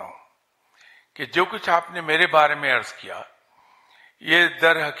چاہتا ہوں کہ جو کچھ آپ نے میرے بارے میں عرض کیا یہ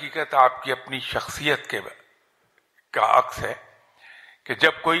در حقیقت آپ کی اپنی شخصیت کا عکس ہے کہ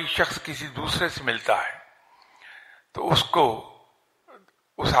جب کوئی شخص کسی دوسرے سے ملتا ہے تو اس کو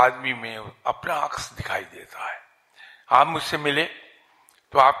اس آدمی میں اپنا عکس دکھائی دیتا ہے. آپ مجھ سے ملے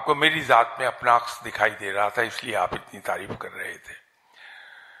تو آپ کو میری ذات میں اپنا عکس دکھائی دے رہا تھا، اس لیے آپ اتنی تعریف کر رہے تھے.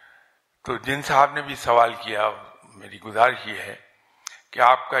 تو جن صاحب نے بھی سوال کیا، میری گزارش یہ ہے کہ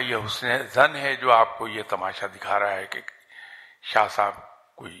آپ کا یہ حسن ظن ہے جو آپ کو یہ تماشا دکھا رہا ہے کہ شاہ صاحب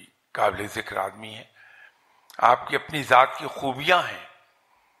کوئی قابل ذکر آدمی ہے. آپ کی اپنی ذات کی خوبیاں ہیں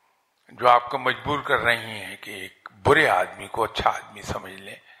جو آپ کو مجبور کر رہی ہیں کہ ایک برے آدمی کو اچھا آدمی سمجھ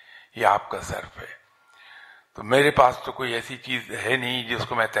لیں. یہ آپ کا ظرف ہے. تو میرے پاس تو کوئی ایسی چیز ہے نہیں جس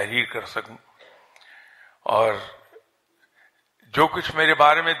کو میں تحریر کر سکوں، اور جو کچھ میرے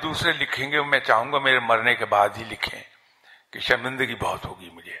بارے میں دوسرے لکھیں گے میں چاہوں گا میرے مرنے کے بعد ہی لکھیں کہ شرمندگی بہت ہوگی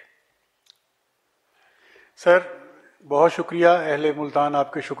مجھے. سر بہت شکریہ. اہل ملتان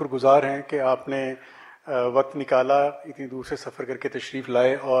آپ کے شکر گزار ہیں کہ آپ نے وقت نکالا، اتنی دور سے سفر کر کے تشریف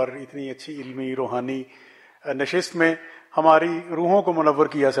لائے اور اتنی اچھی علمی روحانی نشست میں ہماری روحوں کو منور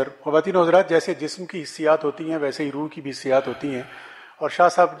کیا. سر خواتین و حضرات، جیسے جسم کی حصیات ہوتی ہیں ویسے ہی روح کی بھی حصیات ہوتی ہیں، اور شاہ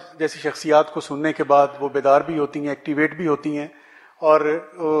صاحب جیسی شخصیات کو سننے کے بعد وہ بیدار بھی ہوتی ہیں، ایکٹیویٹ بھی ہوتی ہیں، اور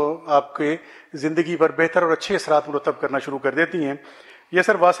آپ کے زندگی پر بہتر اور اچھے اثرات مرتب کرنا شروع کر دیتی ہیں. یہ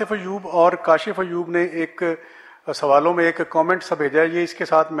سر واصف ایوب اور کاشف ایوب نے ایک سوالوں میں ایک کامنٹ سا بھیجا ہے، یہ اس کے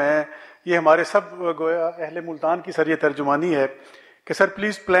ساتھ یہ ہمارے سب گویا اہل ملتان کی سر یہ ترجمانی ہے کہ sir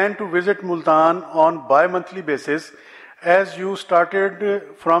please plan to visit Multan on bimonthly basis as you started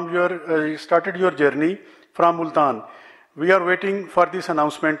your journey from Multan. We are waiting for this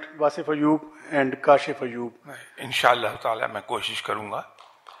announcement. Wasif Ayub and Kashif Ayub. انشاءاللہ تعالی میں کوشش کروں گا.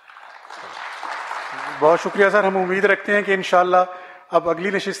 بہت شکریہ سر. ہم امید رکھتے ہیں کہ انشاءاللہ اب اگلی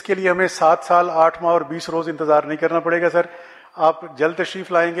نشست کے لیے ہمیں 7 سال 8 ماہ اور 20 روز انتظار نہیں کرنا پڑے گا سر. آپ جلد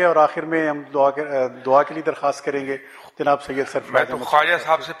تشریف لائیں گے اور آخر میں ہم دعا کے لیے درخواست کریں گے جناب سید سرفراز. میں تو خواجہ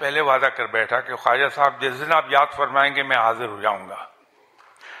صاحب سے پہلے وعدہ کر بیٹھا کہ خواجہ صاحب جس دن آپ یاد فرمائیں گے میں حاضر ہو جاؤں گا.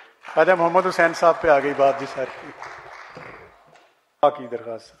 خواجہ محمد حسین صاحب پہ آ گئی بات. جی سر کی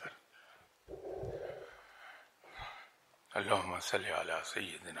درخواست سر. اللہم صلی علی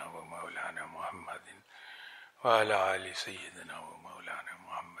سیدنا و مولانا محمد وعلی آل سیدنا و مولانا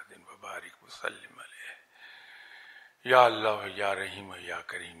محمد وبارک وسلم علیہ. یا اللہ یا رحیم یا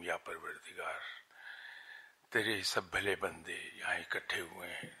کریم یا پروردگار، تیرے سب بھلے بندے یہاں اکٹھے ہوئے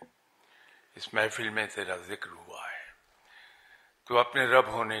ہیں، اس محفل میں تیرا ذکر ہوا ہے. تو اپنے رب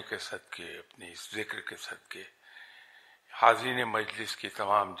ہونے کے صدقے، اپنے اس ذکر کے صدقے حاضرین مجلس کی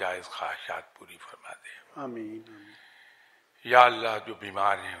تمام جائز خواہشات پوری فرما دے. آمین. یا اللہ جو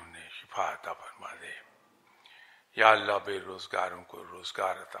بیمار ہیں انہیں شفا عطا فرما دے. یا اللہ بے روزگاروں کو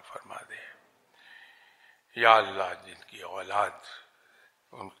روزگار عطا فرما دے. یا اللہ جن کی اولاد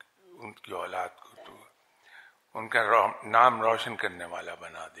ان کی اولاد کو تو ان کا نام روشن کرنے والا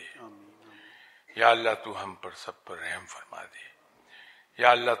بنا دے. یا اللہ تو ہم پر سب پر رحم فرما دے.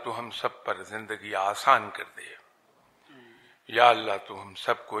 یا اللہ تو ہم سب پر زندگی آسان کر دے. یا اللہ تو ہم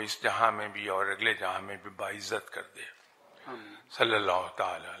سب کو اس جہاں میں بھی اور اگلے جہاں میں بھی باعزت کر دے. صلی اللہ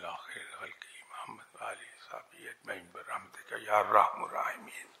تعالی علی خیر خلق محمد علی صحابی اجمعین برحمتک یا ارحم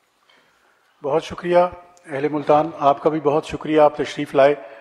الراحمین. بہت شکریہ اہل ملتان. آپ کا بھی بہت شکریہ، آپ تشریف لائے.